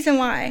here's the reason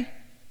why,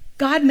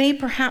 God may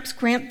perhaps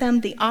grant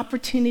them the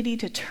opportunity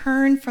to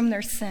turn from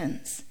their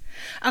sins,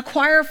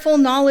 acquire full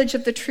knowledge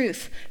of the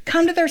truth,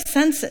 come to their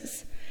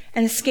senses,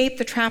 and escape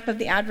the trap of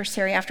the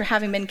adversary after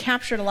having been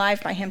captured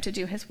alive by him to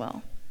do his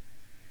will.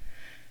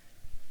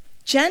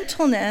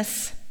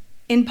 Gentleness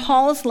in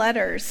Paul's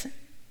letters,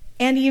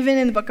 and even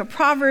in the book of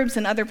Proverbs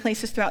and other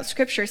places throughout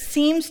Scripture,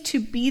 seems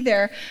to be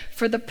there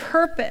for the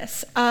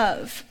purpose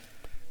of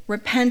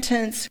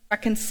repentance,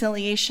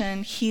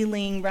 reconciliation,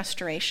 healing,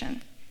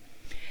 restoration.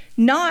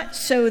 Not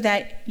so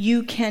that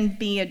you can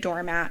be a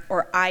doormat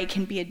or I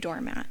can be a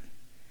doormat.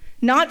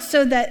 Not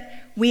so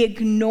that we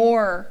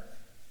ignore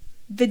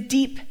the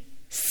deep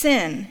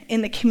sin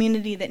in the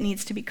community that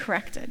needs to be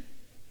corrected,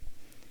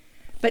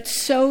 but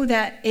so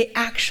that it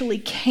actually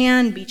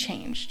can be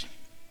changed.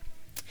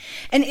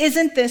 And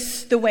isn't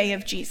this the way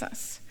of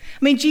Jesus?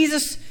 I mean,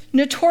 Jesus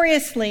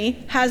notoriously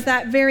has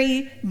that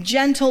very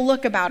gentle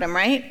look about him,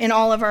 right? In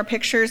all of our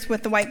pictures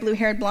with the white,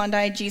 blue-haired,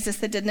 blonde-eyed Jesus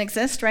that didn't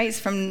exist, right? He's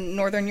from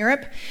Northern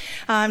Europe.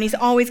 He's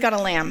always got a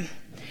lamb.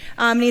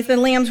 The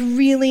lamb's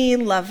really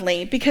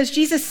lovely because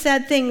Jesus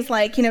said things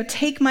like,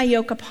 "Take my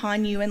yoke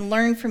upon you and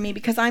learn from me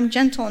because I'm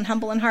gentle and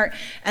humble in heart,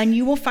 and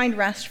you will find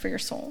rest for your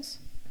souls."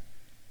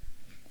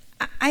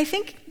 I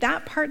think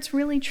that part's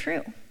really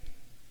true.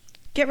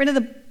 Get rid of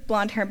the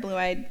blonde-haired,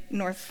 blue-eyed,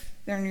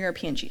 Northern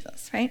European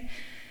Jesus, right?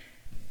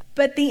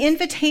 But the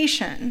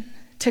invitation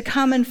to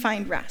come and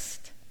find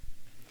rest,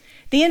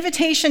 the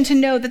invitation to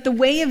know that the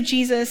way of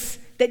Jesus,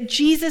 that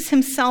Jesus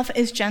himself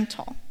is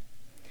gentle.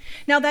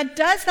 Now, that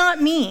does not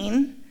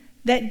mean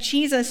that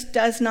Jesus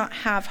does not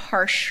have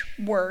harsh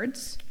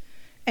words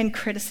and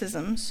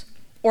criticisms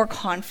or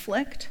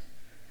conflict,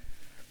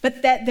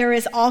 but that there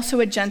is also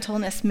a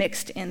gentleness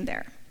mixed in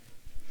there.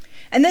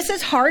 And this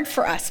is hard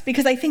for us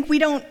because I think we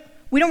don't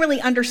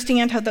really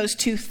understand how those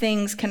two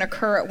things can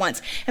occur at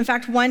once. In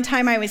fact, one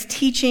time I was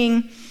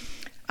teaching,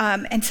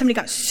 and somebody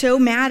got so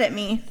mad at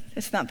me.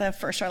 It's not the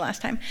first or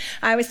last time.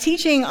 I was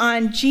teaching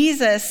on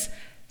Jesus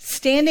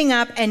standing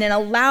up and in a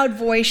loud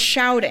voice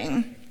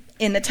shouting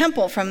in the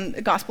temple from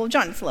the Gospel of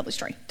John. It's a lovely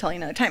story. I'll tell you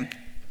another time.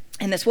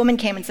 And this woman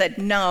came and said,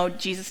 "No,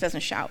 Jesus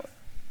doesn't shout."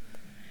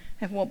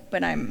 Well,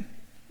 but I'm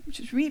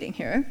just reading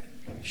here,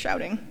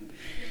 shouting.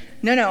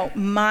 No,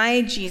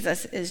 my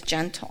Jesus is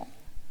gentle,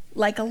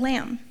 like a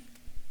lamb.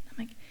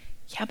 I'm like,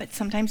 yeah, but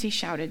sometimes he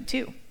shouted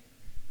too.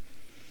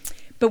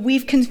 But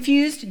we've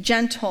confused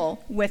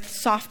gentle with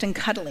soft and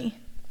cuddly,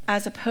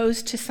 as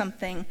opposed to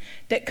something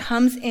that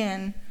comes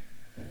in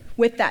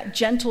with that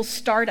gentle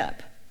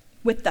startup,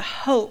 with the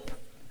hope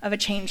of a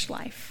changed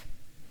life,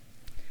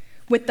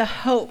 with the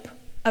hope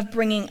of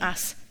bringing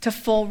us to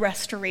full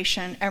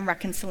restoration and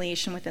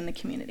reconciliation within the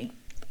community.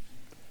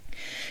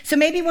 So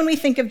maybe when we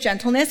think of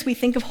gentleness, we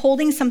think of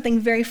holding something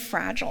very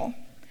fragile,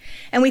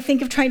 and we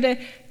think of trying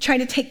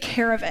to take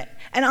care of it.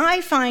 And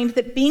I find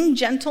that being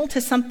gentle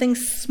to something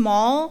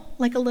small,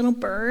 like a little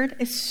bird,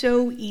 is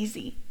so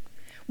easy.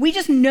 We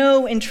just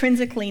know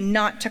intrinsically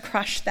not to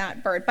crush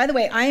that bird. By the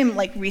way, I am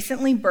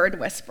recently bird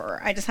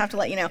whisperer. I just have to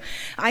let you know.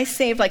 I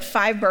saved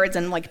 5 birds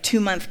in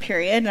 2-month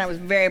period, and I was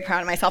very proud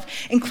of myself,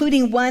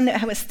 including one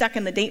that was stuck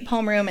in the date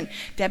palm room. And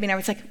Debbie and I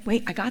was like,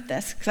 wait, I got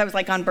this, because I was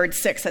on bird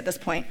 6 at this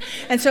point.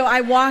 And so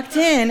I walked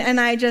in and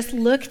I just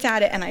looked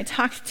at it and I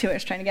talked to it. I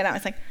was trying to get out. I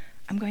was like,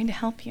 I'm going to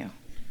help you.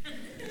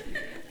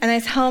 And I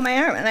just held my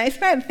arm and I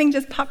swear the thing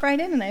just popped right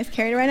in and I just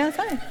carried it right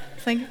outside.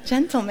 It's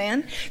gentle,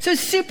 man. So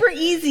it's super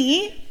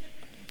easy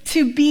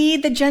to be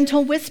the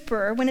gentle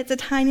whisperer when it's a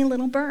tiny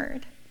little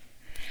bird.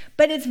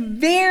 But it's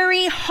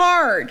very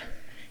hard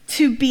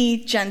to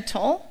be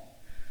gentle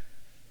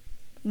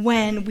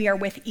when we are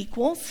with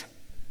equals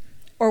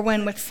or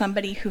when with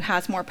somebody who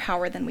has more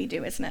power than we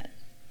do, isn't it?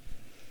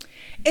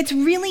 It's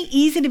really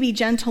easy to be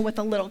gentle with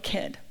a little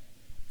kid.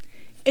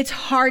 It's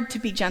hard to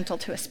be gentle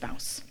to a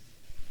spouse.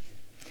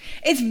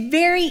 It's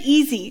very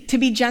easy to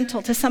be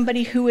gentle to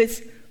somebody who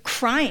is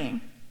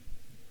crying.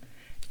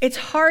 It's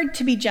hard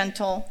to be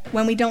gentle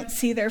when we don't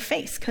see their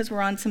face because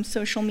we're on some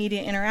social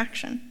media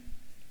interaction.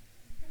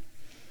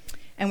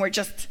 And we're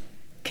just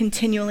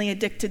continually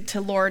addicted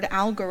to Lord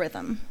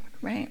algorithm,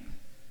 right?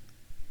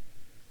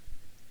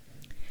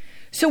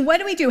 So what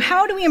do we do?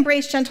 How do we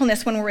embrace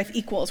gentleness when we're with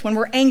equals, when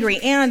we're angry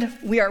and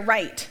we are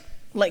right?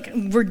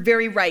 We're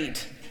very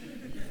right.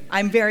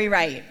 I'm very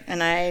right,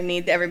 and I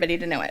need everybody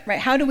to know it, right?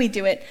 How do we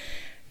do it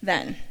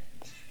then?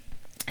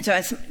 So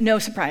it's no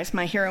surprise,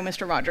 my hero,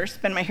 Mr. Rogers,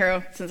 been my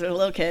hero since I was a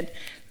little kid.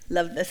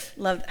 Loved this,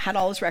 had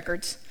all his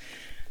records.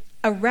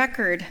 A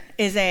record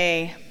is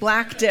a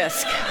black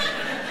disc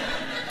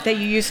that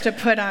you used to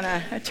put on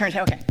a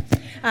turntable.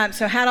 Okay,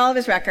 so had all of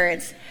his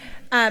records.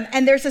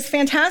 And there's this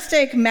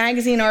fantastic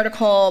magazine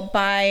article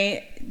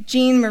by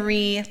Jean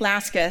Marie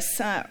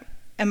Laskus,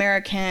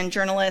 American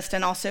journalist,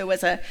 and also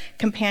was a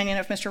companion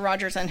of Mr.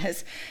 Rogers and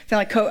his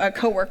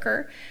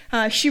co-worker.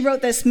 She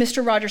wrote this,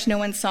 Mr. Rogers No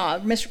One Saw.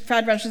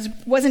 Fred Rogers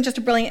wasn't just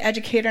a brilliant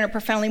educator and a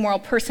profoundly moral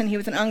person, he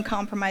was an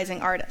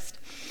uncompromising artist.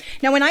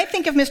 Now, when I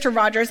think of Mr.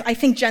 Rogers, I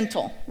think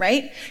gentle,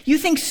 right? You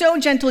think so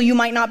gentle you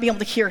might not be able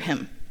to hear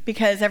him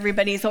because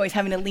everybody's always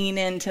having to lean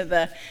into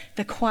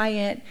the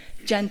quiet,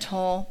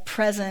 gentle,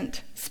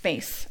 present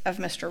space of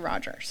Mr.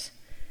 Rogers.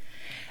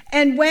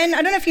 And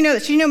I don't know if you know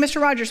this,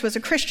 Mr. Rogers was a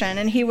Christian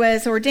and he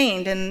was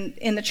ordained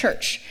in the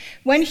church.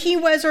 When he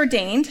was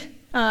ordained,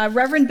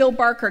 Reverend Bill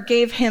Barker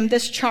gave him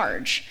this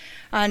charge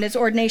on his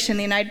ordination in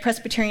the United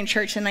Presbyterian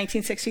Church in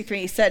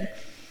 1963. He said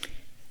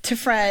to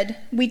Fred,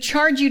 "We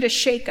charge you to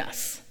shake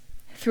us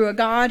through a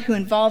God who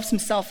involves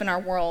himself in our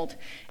world,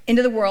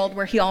 into the world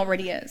where he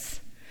already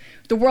is.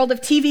 The world of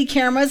TV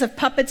cameras, of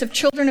puppets, of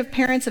children, of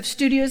parents, of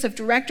studios, of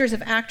directors,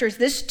 of actors,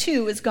 this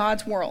too is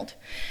God's world.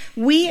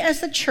 We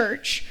as the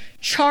church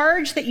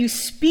charge that you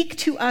speak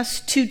to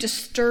us to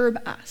disturb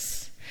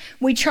us.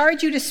 We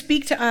charge you to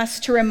speak to us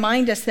to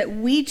remind us that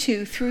we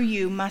too, through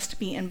you, must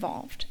be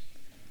involved."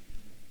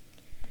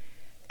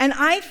 And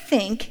I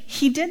think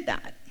he did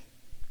that.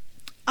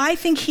 I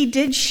think he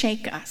did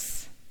shake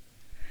us.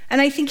 And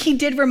I think he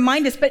did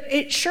remind us, but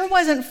it sure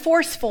wasn't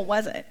forceful,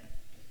 was it?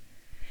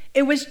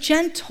 It was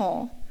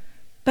gentle,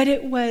 but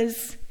it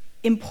was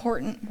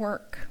important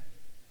work.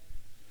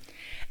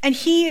 And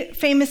he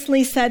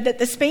famously said that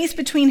the space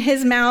between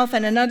his mouth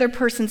and another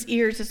person's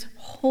ears is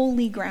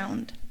holy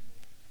ground.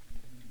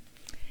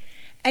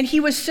 And he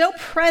was so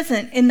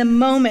present in the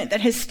moment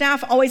that his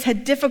staff always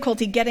had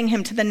difficulty getting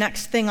him to the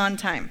next thing on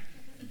time.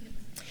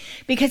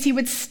 Because he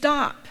would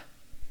stop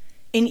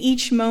in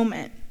each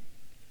moment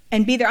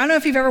and be there. I don't know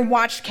if you've ever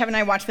watched, Kevin and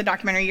I watched the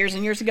documentary years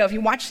and years ago. If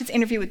you watched his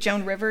interview with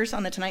Joan Rivers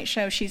on The Tonight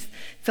Show, she's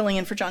filling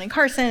in for Johnny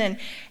Carson.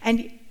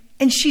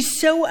 And she's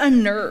so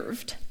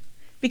unnerved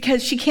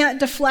because she can't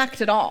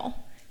deflect at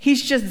all.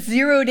 He's just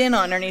zeroed in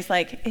on her and he's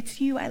like,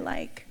 "It's you I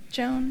like,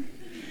 Joan."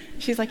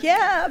 She's like,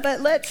 "Yeah, but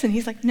let's," and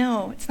he's like,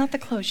 "No, it's not the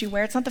clothes you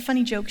wear. It's not the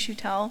funny jokes you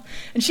tell."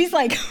 And she's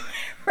like,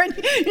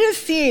 you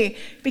just see,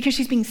 because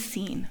she's being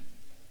seen.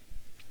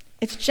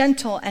 It's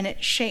gentle and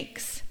it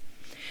shakes.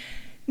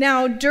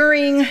 Now,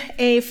 during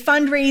a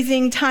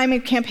fundraising time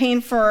and campaign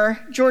for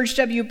George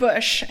W.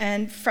 Bush,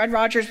 and Fred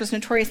Rogers was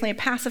notoriously a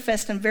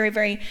pacifist and very,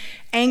 very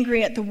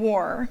angry at the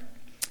war,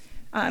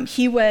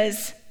 he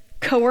was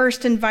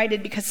coerced,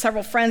 invited, because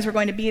several friends were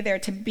going to be there,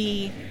 to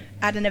be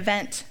at an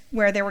event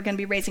where they were going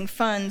to be raising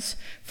funds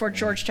for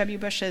George W.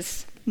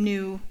 Bush's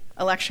new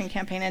election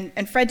campaign,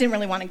 and Fred didn't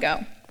really want to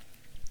go.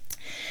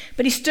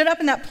 But he stood up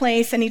in that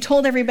place and he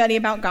told everybody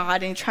about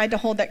God and he tried to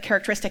hold that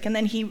characteristic, and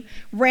then he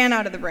ran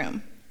out of the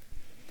room.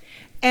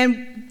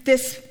 And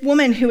this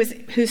woman who's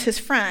his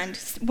friend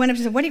went up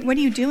and said, what are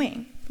you doing?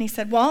 And he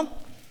said,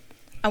 "Well,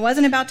 I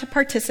wasn't about to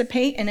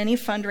participate in any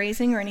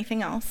fundraising or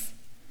anything else.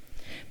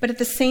 But at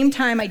the same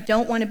time, I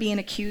don't want to be an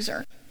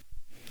accuser.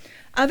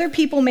 Other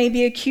people may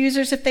be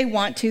accusers if they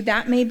want to.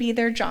 That may be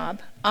their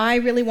job. I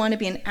really want to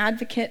be an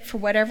advocate for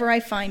whatever I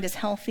find is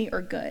healthy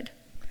or good.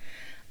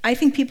 I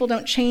think people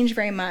don't change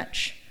very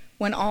much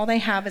when all they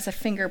have is a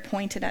finger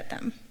pointed at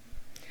them.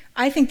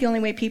 I think the only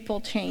way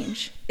people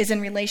change is in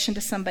relation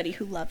to somebody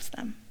who loves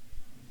them."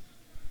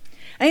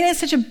 I think that's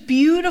such a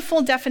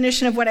beautiful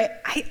definition of what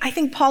I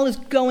think Paul is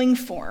going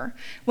for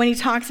when he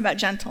talks about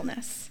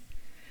gentleness.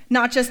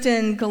 Not just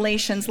in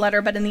Galatians'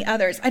 letter, but in the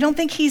others. I don't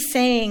think he's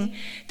saying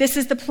this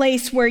is the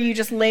place where you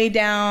just lay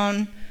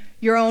down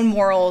your own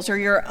morals or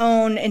your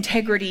own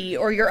integrity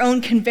or your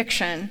own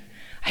conviction.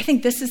 I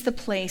think this is the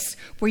place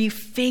where you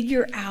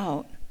figure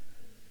out,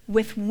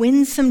 with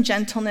winsome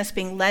gentleness,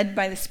 being led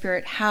by the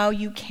Spirit, how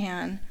you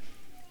can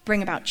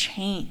bring about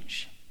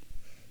change.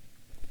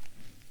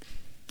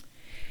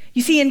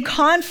 You see, in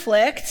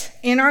conflict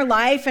in our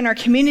life, in our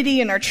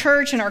community, in our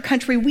church, in our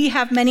country, we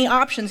have many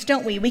options,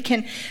 don't we? We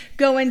can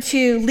go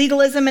into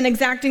legalism and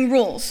exacting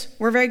rules.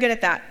 We're very good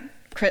at that,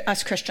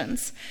 us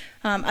Christians,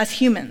 us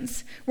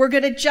humans. We're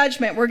good at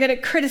judgment. We're good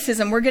at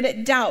criticism. We're good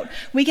at doubt.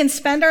 We can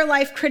spend our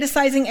life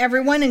criticizing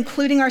everyone,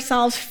 including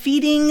ourselves,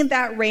 feeding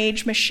that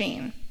rage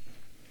machine.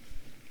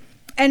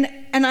 And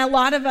a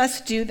lot of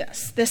us do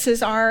this. This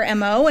is our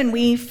MO, and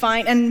we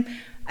find...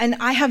 And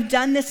I have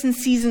done this in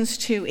seasons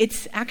too.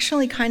 It's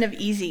actually kind of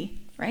easy,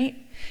 right?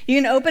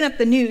 You can open up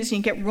the news and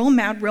you get real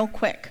mad real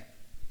quick.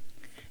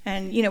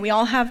 And, we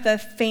all have the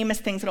famous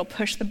things that'll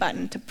push the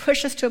button to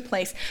push us to a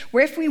place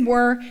where if we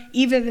were,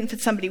 even if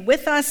it's somebody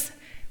with us,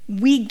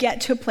 we get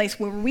to a place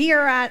where we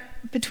are at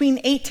between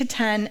 8 to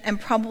 10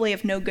 and probably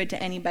of no good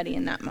to anybody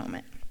in that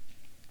moment.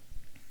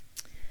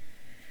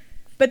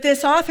 But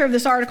this author of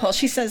this article,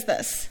 she says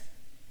this: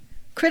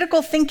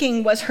 critical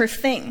thinking was her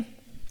thing.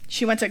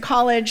 She went to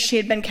college. She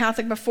had been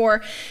Catholic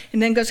before and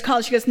then goes to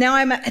college. She goes,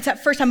 it's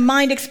at first a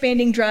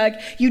mind-expanding drug.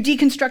 You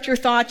deconstruct your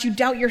thoughts. You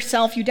doubt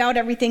yourself. You doubt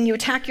everything. You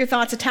attack your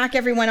thoughts, attack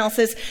everyone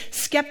else's.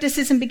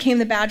 Skepticism became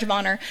the badge of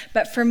honor.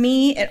 But for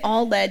me, it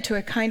all led to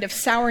a kind of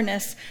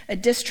sourness, a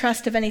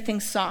distrust of anything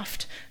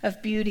soft,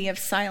 of beauty, of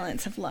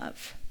silence, of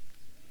love.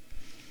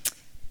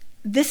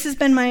 This has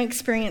been my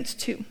experience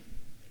too.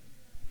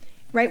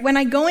 Right? When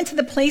I go into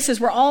the places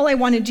where all I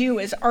want to do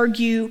is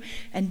argue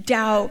and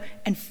doubt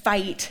and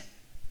fight,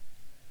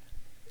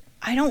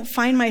 I don't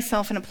find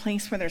myself in a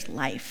place where there's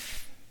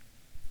life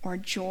or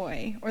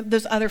joy or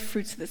those other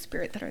fruits of the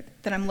Spirit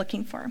that I'm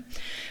looking for.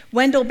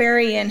 Wendell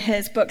Berry, in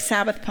his book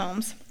Sabbath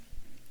Poems,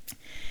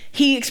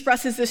 he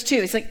expresses this too.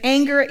 It's like,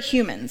 anger at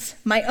humans,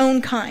 my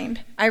own kind.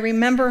 I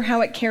remember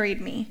how it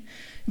carried me,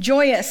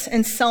 joyous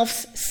in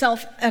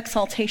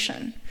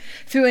self-exaltation,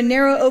 through a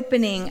narrow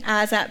opening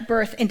as at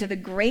birth into the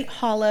great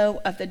hollow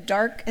of the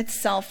dark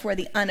itself, where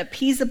the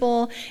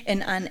unappeasable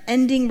and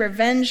unending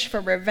revenge for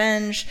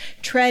revenge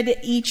tread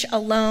each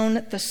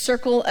alone the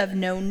circle of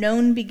no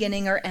known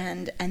beginning or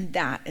end, and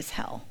that is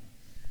hell.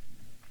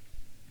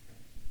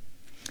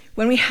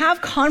 When we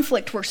have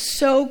conflict, we're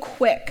so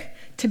quick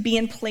to be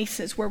in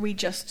places where we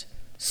just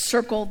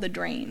circle the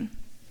drain.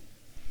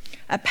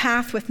 A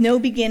path with no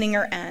beginning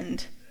or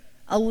end,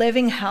 a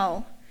living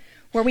hell,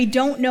 where we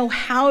don't know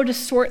how to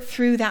sort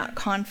through that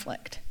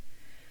conflict.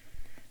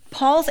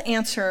 Paul's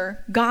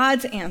answer,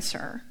 God's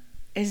answer,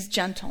 is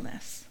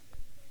gentleness.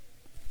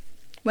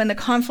 When the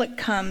conflict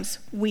comes,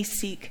 we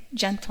seek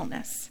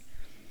gentleness.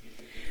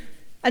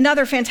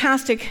 Another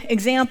fantastic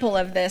example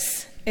of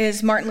this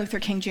is Martin Luther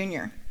King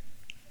Jr.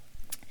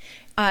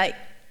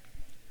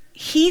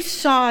 He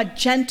saw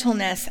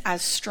gentleness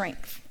as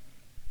strength.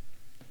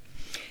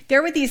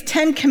 There were these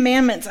 10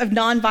 commandments of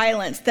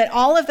nonviolence that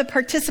all of the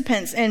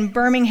participants in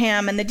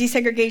Birmingham and the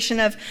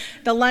desegregation of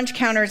the lunch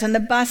counters and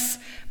the bus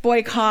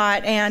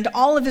boycott and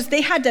all of this,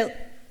 they had to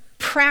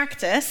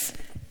practice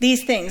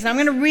these things. And I'm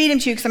going to read them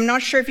to you because I'm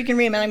not sure if you can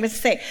read them. And I'm going to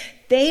say,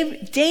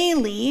 they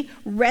daily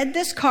read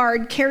this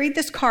card, carried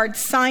this card,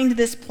 signed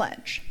this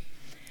pledge.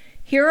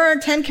 Here are our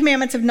 10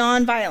 commandments of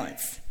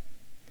nonviolence.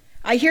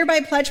 I hereby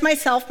pledge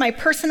myself, my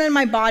person, and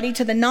my body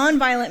to the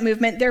nonviolent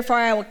movement. Therefore,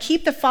 I will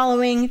keep the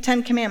following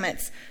 10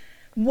 commandments.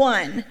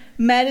 1,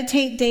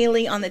 meditate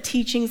daily on the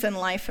teachings and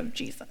life of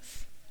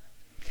Jesus.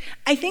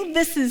 I think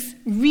this is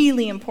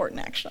really important,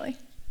 actually.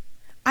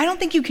 I don't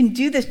think you can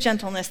do this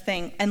gentleness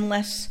thing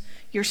unless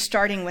you're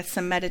starting with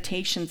some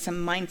meditation,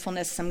 some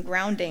mindfulness, some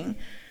grounding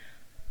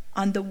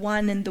on the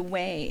one and the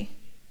way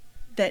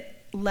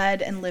that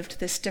led and lived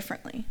this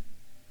differently.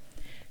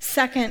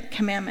 Second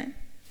commandment.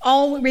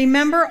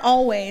 Remember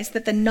always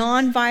that the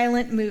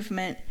nonviolent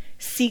movement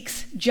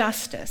seeks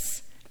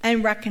justice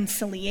and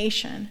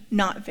reconciliation,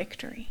 not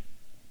victory.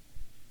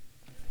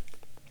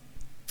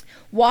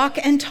 Walk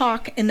and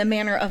talk in the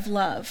manner of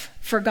love,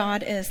 for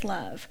God is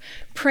love.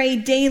 Pray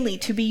daily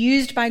to be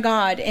used by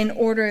God in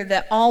order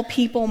that all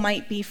people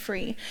might be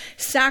free.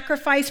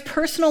 Sacrifice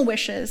personal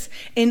wishes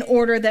in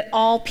order that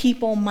all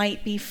people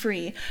might be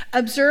free.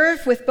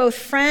 Observe with both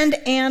friend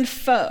and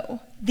foe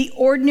the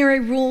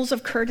ordinary rules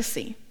of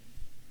courtesy.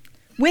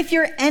 With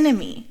your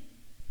enemy,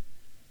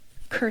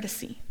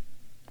 courtesy.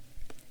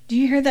 Do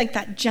you hear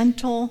that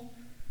gentle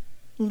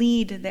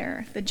lead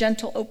there, the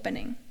gentle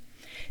opening?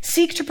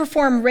 Seek to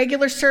perform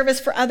regular service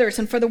for others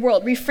and for the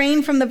world.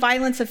 Refrain from the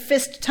violence of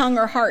fist, tongue,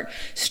 or heart.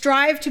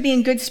 Strive to be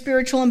in good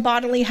spiritual and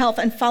bodily health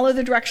and follow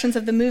the directions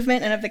of the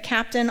movement and of the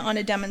captain on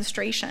a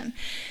demonstration.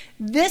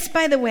 This,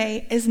 by the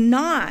way, is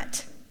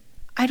not,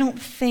 I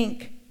don't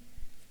think,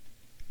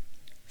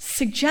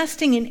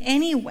 suggesting in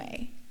any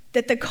way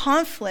that the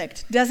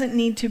conflict doesn't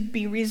need to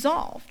be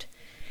resolved.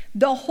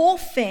 The whole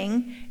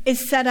thing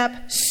is set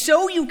up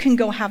so you can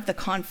go have the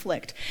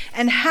conflict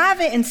and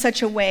have it in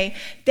such a way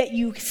that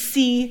you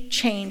see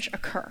change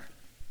occur.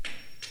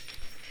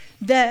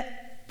 The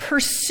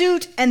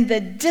pursuit and the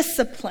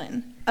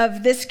discipline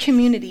of this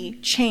community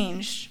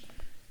changed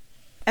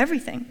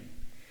everything.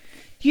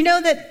 You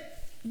know that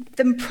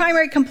the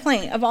primary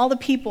complaint of all the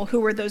people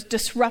who were those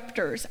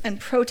disruptors and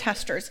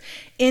protesters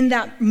in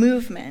that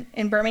movement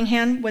in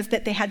Birmingham was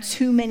that they had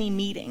too many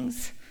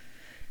meetings.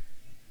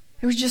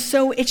 They were just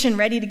so itching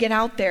ready to get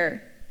out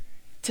there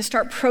to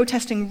start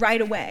protesting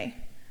right away.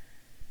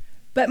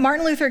 But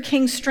Martin Luther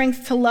King's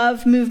Strength to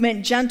Love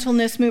movement,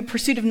 gentleness movement,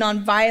 pursuit of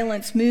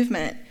nonviolence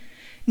movement,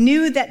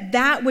 knew that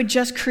that would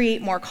just create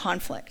more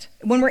conflict.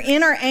 When we're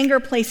in our anger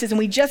places and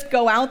we just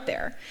go out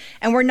there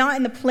and we're not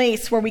in the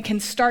place where we can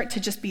start to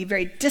just be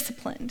very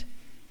disciplined,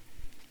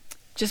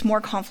 just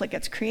more conflict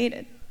gets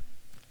created.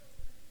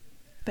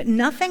 But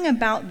nothing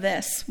about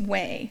this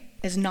way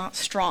is not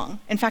strong.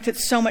 In fact,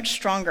 it's so much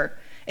stronger.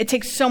 It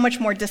takes so much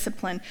more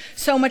discipline,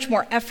 so much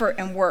more effort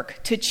and work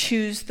to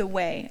choose the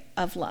way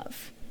of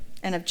love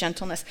and of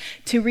gentleness,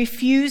 to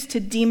refuse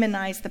to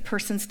demonize the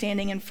person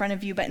standing in front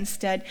of you, but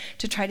instead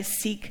to try to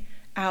seek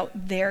out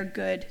their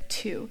good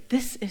too.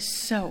 This is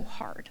so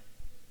hard.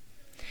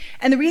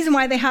 And the reason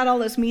why they had all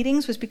those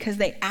meetings was because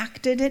they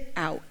acted it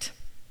out.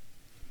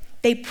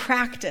 They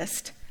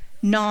practiced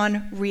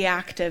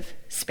non-reactive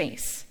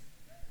space.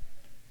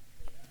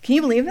 Can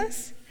you believe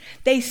this?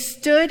 They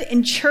stood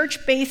in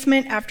church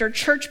basement after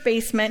church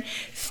basement,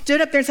 stood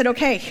up there and said,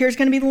 okay, here's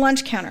going to be the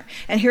lunch counter,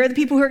 and here are the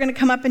people who are going to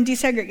come up and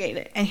desegregate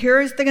it, and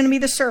here's going to be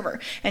the server,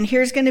 and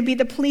here's going to be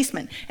the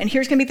policeman, and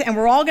here's going to be, and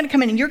we're all going to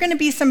come in, and you're going to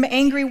be some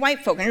angry white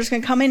folk, and you're just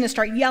going to come in and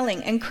start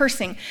yelling and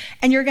cursing,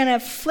 and you're going to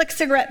flick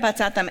cigarette butts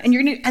at them,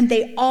 and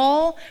they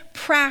all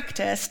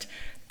practiced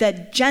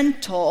the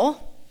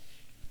gentle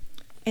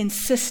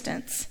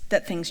insistence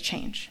that things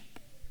change.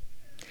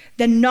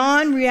 The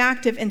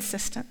non-reactive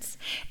insistence.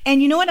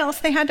 And you know what else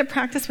they had to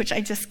practice, which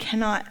I just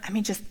cannot,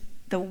 just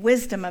the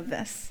wisdom of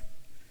this.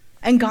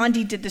 And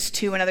Gandhi did this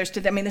too, and others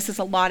did. This is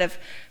a lot of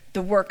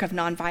the work of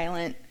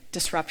nonviolent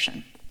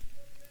disruption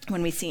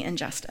when we see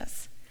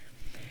injustice.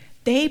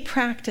 They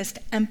practiced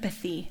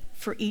empathy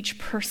for each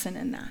person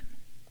in that.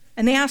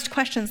 And they asked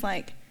questions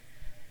like,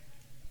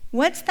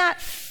 what's that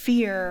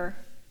fear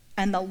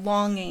and the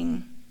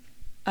longing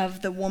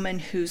of the woman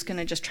who's going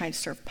to just try to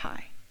serve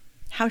pie?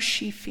 How's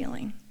she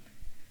feeling?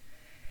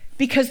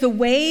 Because the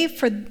way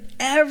for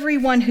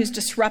everyone who's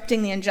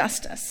disrupting the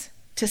injustice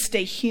to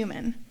stay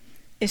human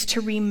is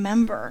to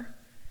remember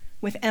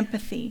with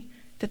empathy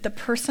that the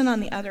person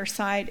on the other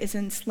side is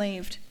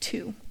enslaved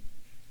too.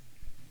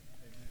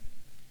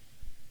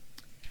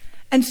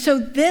 And so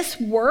this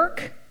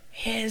work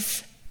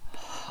is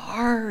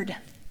hard.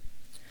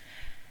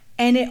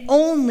 And it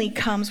only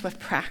comes with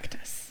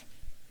practice.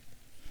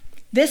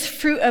 This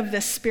fruit of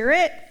the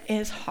Spirit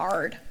is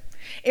hard.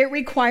 It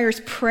requires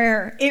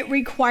prayer. It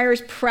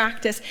requires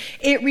practice.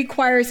 It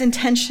requires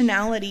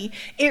intentionality.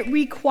 It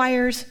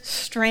requires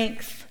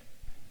strength.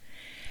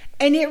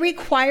 And it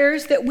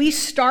requires that we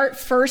start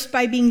first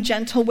by being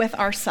gentle with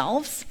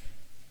ourselves,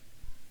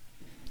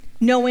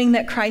 knowing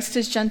that Christ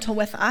is gentle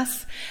with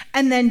us,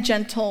 and then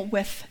gentle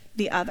with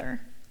the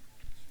other.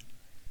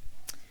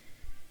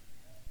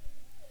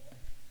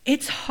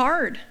 It's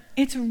hard.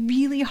 It's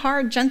really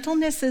hard.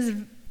 Gentleness is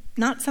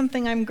not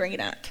something I'm great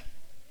at,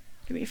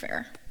 to be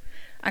fair.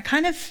 I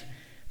kind of,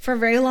 for a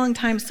very long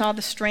time, saw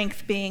the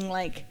strength being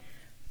like,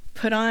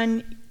 put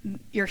on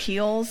your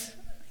heels,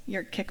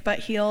 your kick butt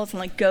heels,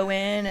 and go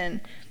in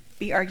and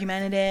be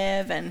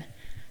argumentative and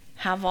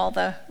have all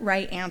the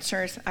right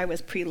answers. I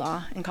was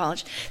pre-law in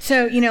college.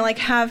 So,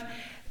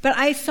 but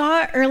I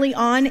saw early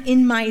on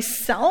in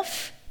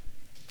myself,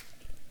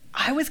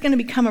 I was going to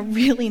become a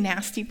really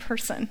nasty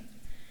person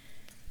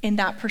in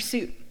that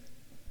pursuit.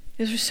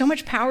 There's so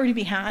much power to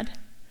be had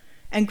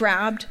and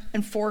grabbed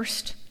and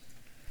forced.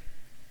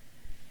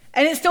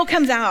 And it still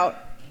comes out,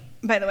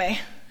 by the way.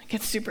 I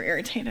get super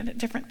irritated at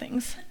different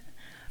things.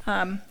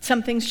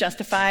 Some things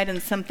justified and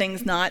some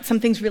things not. Some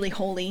things really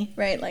holy,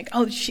 right? Like,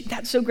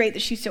 that's so great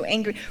that she's so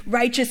angry.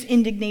 Righteous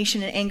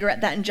indignation and anger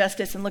at that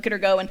injustice, and look at her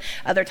go. And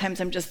other times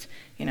I'm just,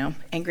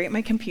 angry at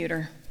my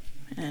computer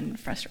and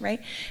frustrated, right?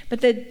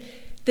 But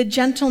the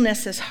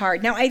gentleness is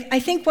hard. Now,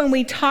 I think when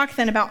we talk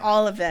then about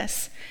all of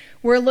this,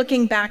 we're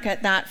looking back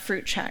at that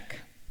fruit check.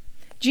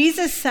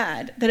 Jesus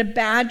said that a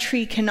bad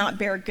tree cannot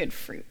bear good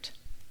fruit.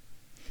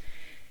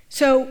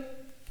 So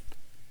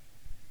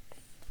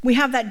we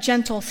have that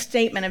gentle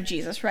statement of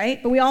Jesus,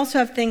 right? But we also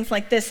have things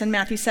like this in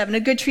Matthew 7. A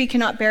good tree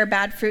cannot bear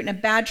bad fruit, and a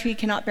bad tree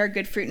cannot bear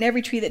good fruit. And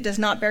every tree that does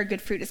not bear good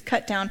fruit is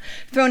cut down,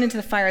 thrown into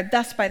the fire.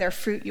 Thus, by their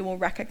fruit, you will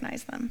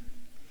recognize them.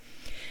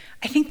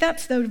 I think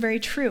that's, though, very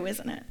true,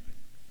 isn't it?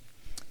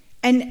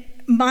 And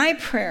my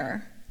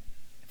prayer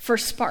for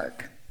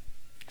Spark,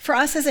 for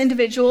us as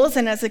individuals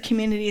and as a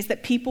community, is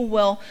that people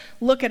will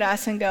look at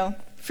us and go,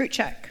 fruit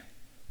check.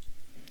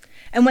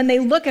 And when they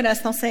look at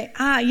us, they'll say,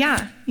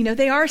 yeah,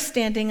 they are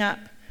standing up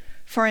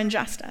for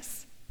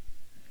injustice.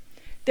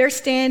 They're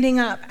standing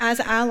up as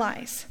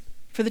allies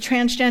for the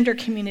transgender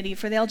community,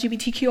 for the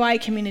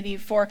LGBTQI community,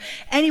 for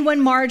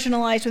anyone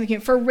marginalized within the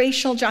community, for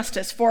racial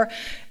justice,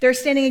 they're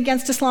standing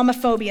against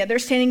Islamophobia, they're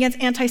standing against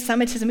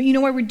anti-Semitism. You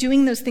know why we're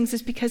doing those things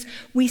is because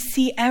we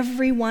see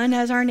everyone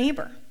as our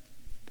neighbor.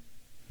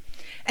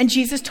 And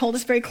Jesus told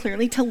us very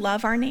clearly to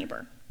love our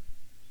neighbor.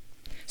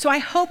 So I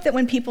hope that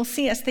when people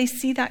see us, they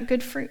see that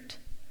good fruit.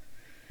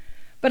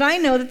 But I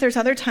know that there's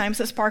other times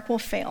that Spark will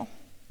fail.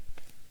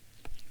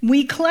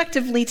 We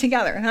collectively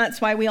together, and that's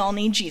why we all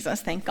need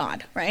Jesus, thank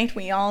God, right?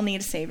 We all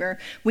need a Savior.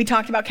 We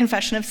talked about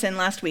confession of sin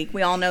last week.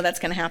 We all know that's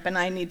going to happen.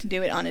 I need to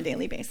do it on a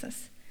daily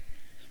basis.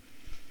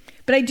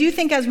 But I do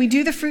think as we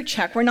do the fruit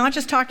check, we're not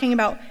just talking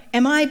about,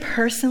 am I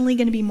personally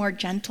going to be more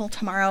gentle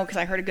tomorrow because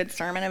I heard a good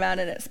sermon about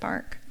it at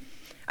Spark?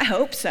 I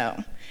hope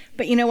so.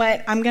 But you know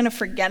what? I'm going to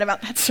forget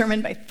about that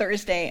sermon by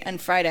Thursday,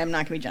 and Friday I'm not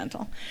going to be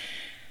gentle.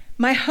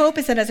 My hope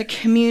is that as a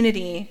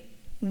community,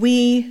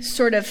 we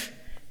sort of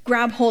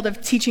grab hold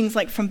of teachings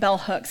like from Bell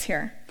Hooks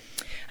here.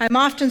 I'm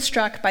often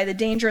struck by the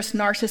dangerous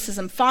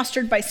narcissism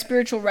fostered by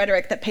spiritual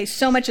rhetoric that pays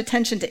so much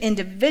attention to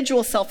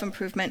individual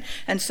self-improvement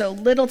and so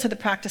little to the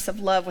practice of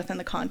love within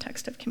the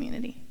context of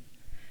community.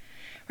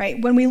 Right?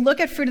 When we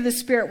look at fruit of the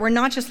Spirit, we're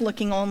not just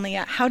looking only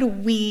at how do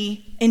I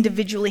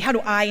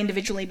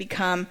individually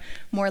become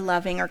more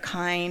loving or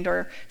kind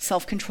or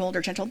self-controlled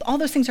or gentle. All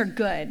those things are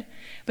good,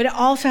 but it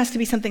also has to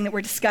be something that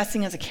we're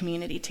discussing as a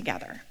community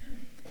together.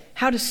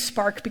 How does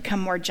Spark become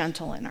more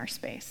gentle in our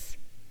space?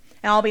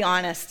 And I'll be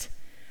honest,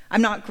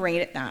 I'm not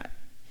great at that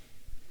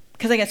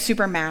because I get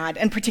super mad,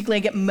 and particularly I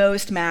get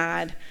most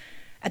mad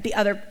at the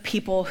other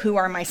people who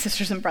are my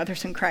sisters and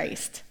brothers in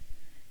Christ,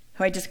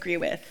 who I disagree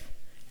with.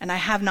 And I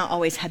have not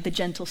always had the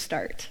gentle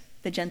start,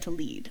 the gentle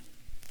lead.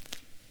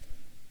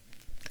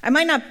 I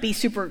might not be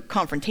super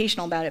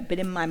confrontational about it, but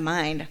in my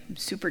mind, I'm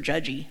super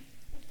judgy.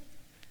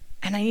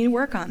 And I need to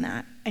work on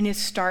that. I need to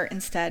start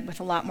instead with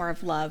a lot more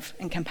of love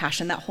and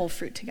compassion, that whole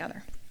fruit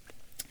together.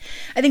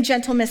 I think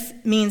gentleness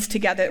means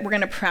together that we're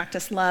going to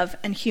practice love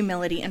and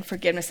humility and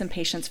forgiveness and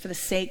patience for the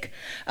sake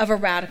of a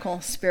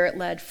radical,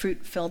 spirit-led,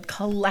 fruit-filled,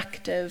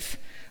 collective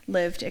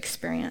lived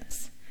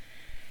experience.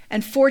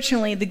 And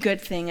fortunately, the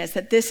good thing is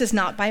that this is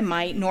not by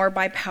might nor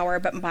by power,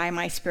 but by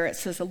my Spirit,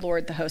 says the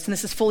Lord, the host. And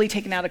this is fully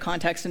taken out of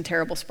context and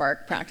terrible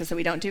Spark practice that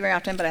we don't do very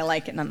often, but I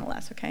like it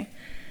nonetheless, okay?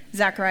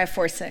 Zechariah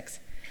 4:6.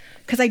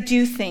 Because I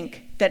do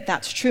think that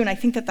that's true, and I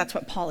think that that's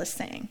what Paul is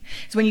saying.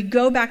 So when you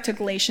go back to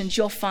Galatians,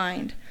 you'll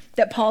find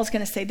that Paul's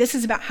going to say this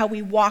is about how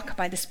we walk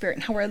by the Spirit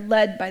and how we're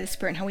led by the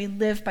Spirit and how we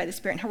live by the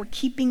Spirit and how we're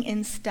keeping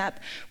in step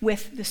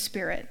with the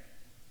Spirit.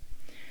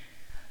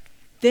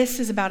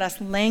 This is about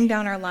us laying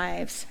down our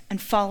lives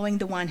and following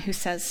the one who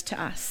says to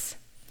us,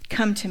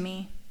 "Come to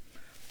me,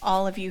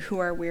 all of you who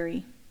are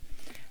weary,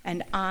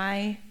 and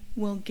I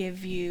will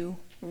give you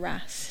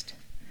rest.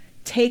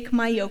 Take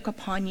my yoke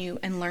upon you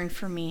and learn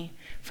from me,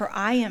 for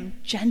I am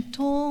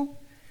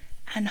gentle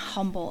and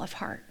humble of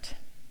heart.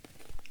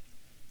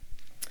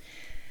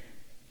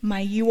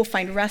 You will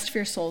find rest for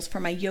your souls, for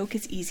my yoke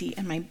is easy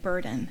and my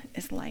burden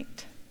is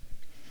light."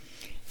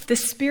 The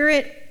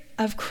Spirit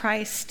of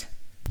Christ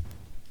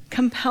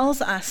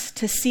compels us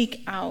to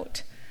seek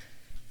out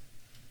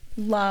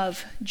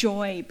love,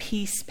 joy,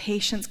 peace,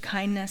 patience,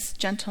 kindness,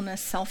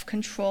 gentleness,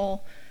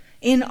 self-control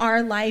in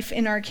our life,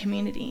 in our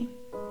community.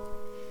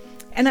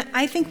 And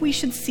I think we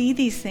should see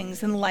these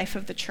things in the life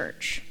of the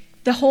church,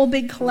 the whole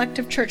big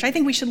collective church. I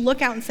think we should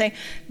look out and say,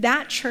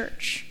 that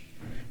church,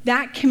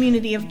 that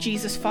community of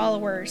Jesus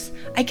followers,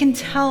 I can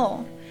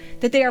tell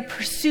that they are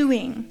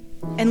pursuing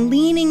and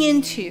leaning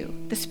into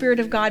the Spirit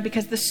of God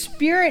because the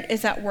Spirit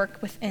is at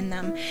work within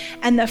them.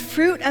 And the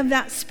fruit of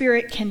that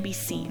Spirit can be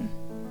seen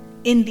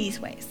in these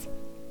ways.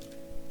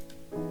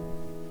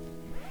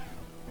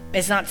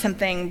 It's not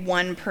something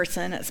one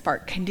person at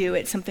Spark can do.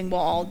 It's something we'll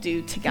all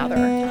do together,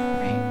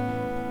 right?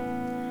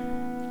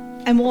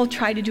 And we'll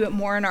try to do it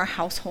more in our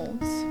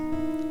households.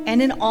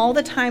 And in all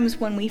the times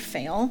when we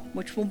fail,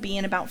 which will be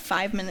in about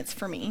 5 minutes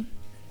for me,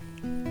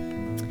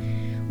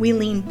 we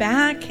lean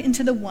back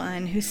into the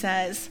one who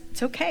says,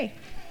 it's okay.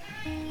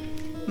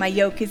 My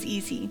yoke is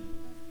easy.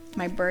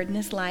 My burden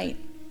is light.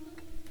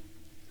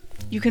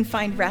 You can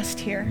find rest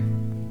here.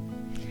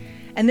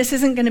 And this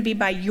isn't going to be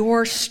by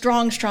your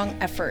strong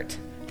effort.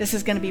 This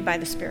is going to be by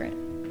the Spirit.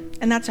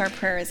 And that's our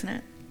prayer, isn't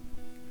it?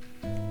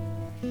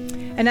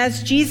 And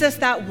as Jesus,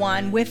 that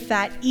one with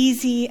that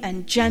easy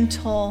and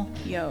gentle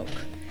yoke,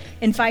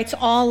 invites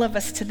all of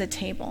us to the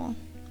table,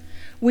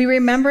 we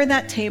remember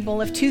that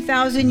table of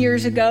 2,000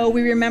 years ago.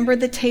 We remember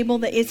the table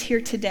that is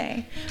here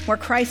today, where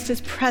Christ is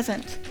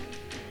present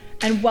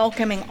and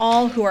welcoming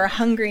all who are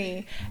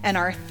hungry and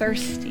are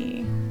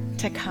thirsty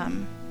to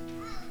come.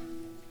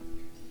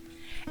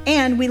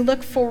 And we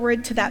look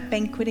forward to that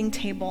banqueting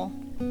table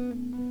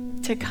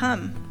to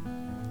come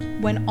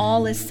when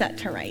all is set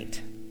to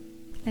right.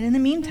 And in the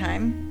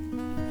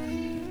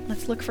meantime,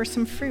 let's look for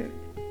some fruit.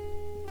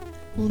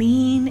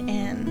 lean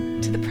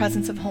in to the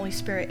presence of the Holy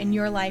Spirit in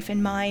your life,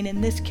 in mine,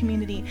 in this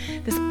community,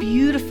 this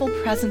beautiful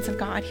presence of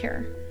God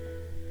here.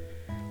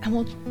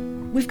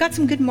 And we've got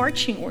some good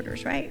marching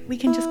orders, right? We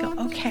can just go,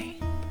 okay,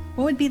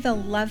 what would be the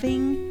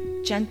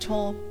loving,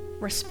 gentle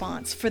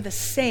response for the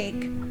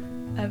sake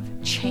of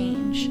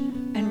change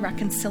and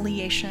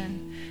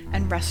reconciliation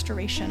and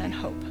restoration and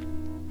hope?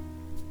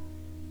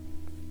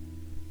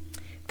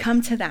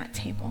 Come to that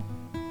table.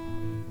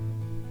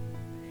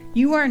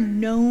 You are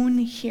known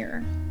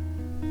here,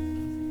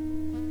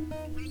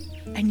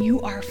 and you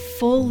are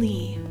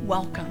fully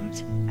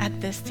welcomed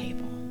at this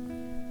table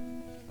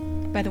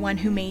by the one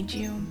who made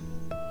you,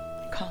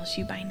 calls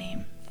you by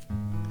name.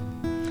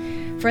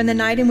 For in the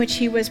night in which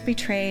he was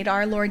betrayed,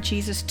 our Lord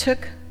Jesus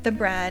took the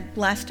bread,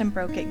 blessed and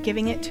broke it,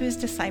 giving it to his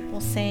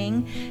disciples,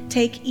 saying,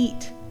 "Take,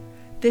 eat.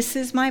 This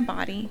is my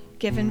body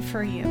given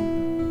for you.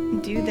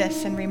 Do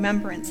this in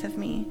remembrance of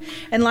me."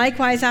 And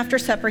likewise, after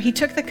supper, he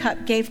took the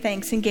cup, gave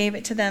thanks, and gave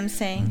it to them,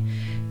 saying,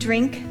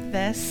 "Drink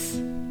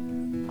this,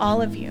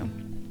 all of you.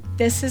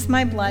 This is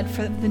my blood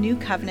for the new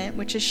covenant,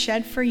 which is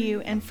shed for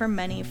you and for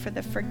many for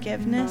the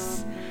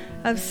forgiveness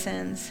of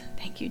sins."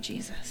 Thank you,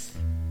 Jesus.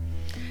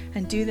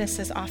 "And do this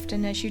as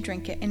often as you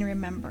drink it in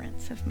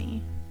remembrance of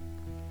me."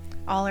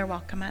 All are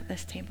welcome at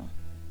this table.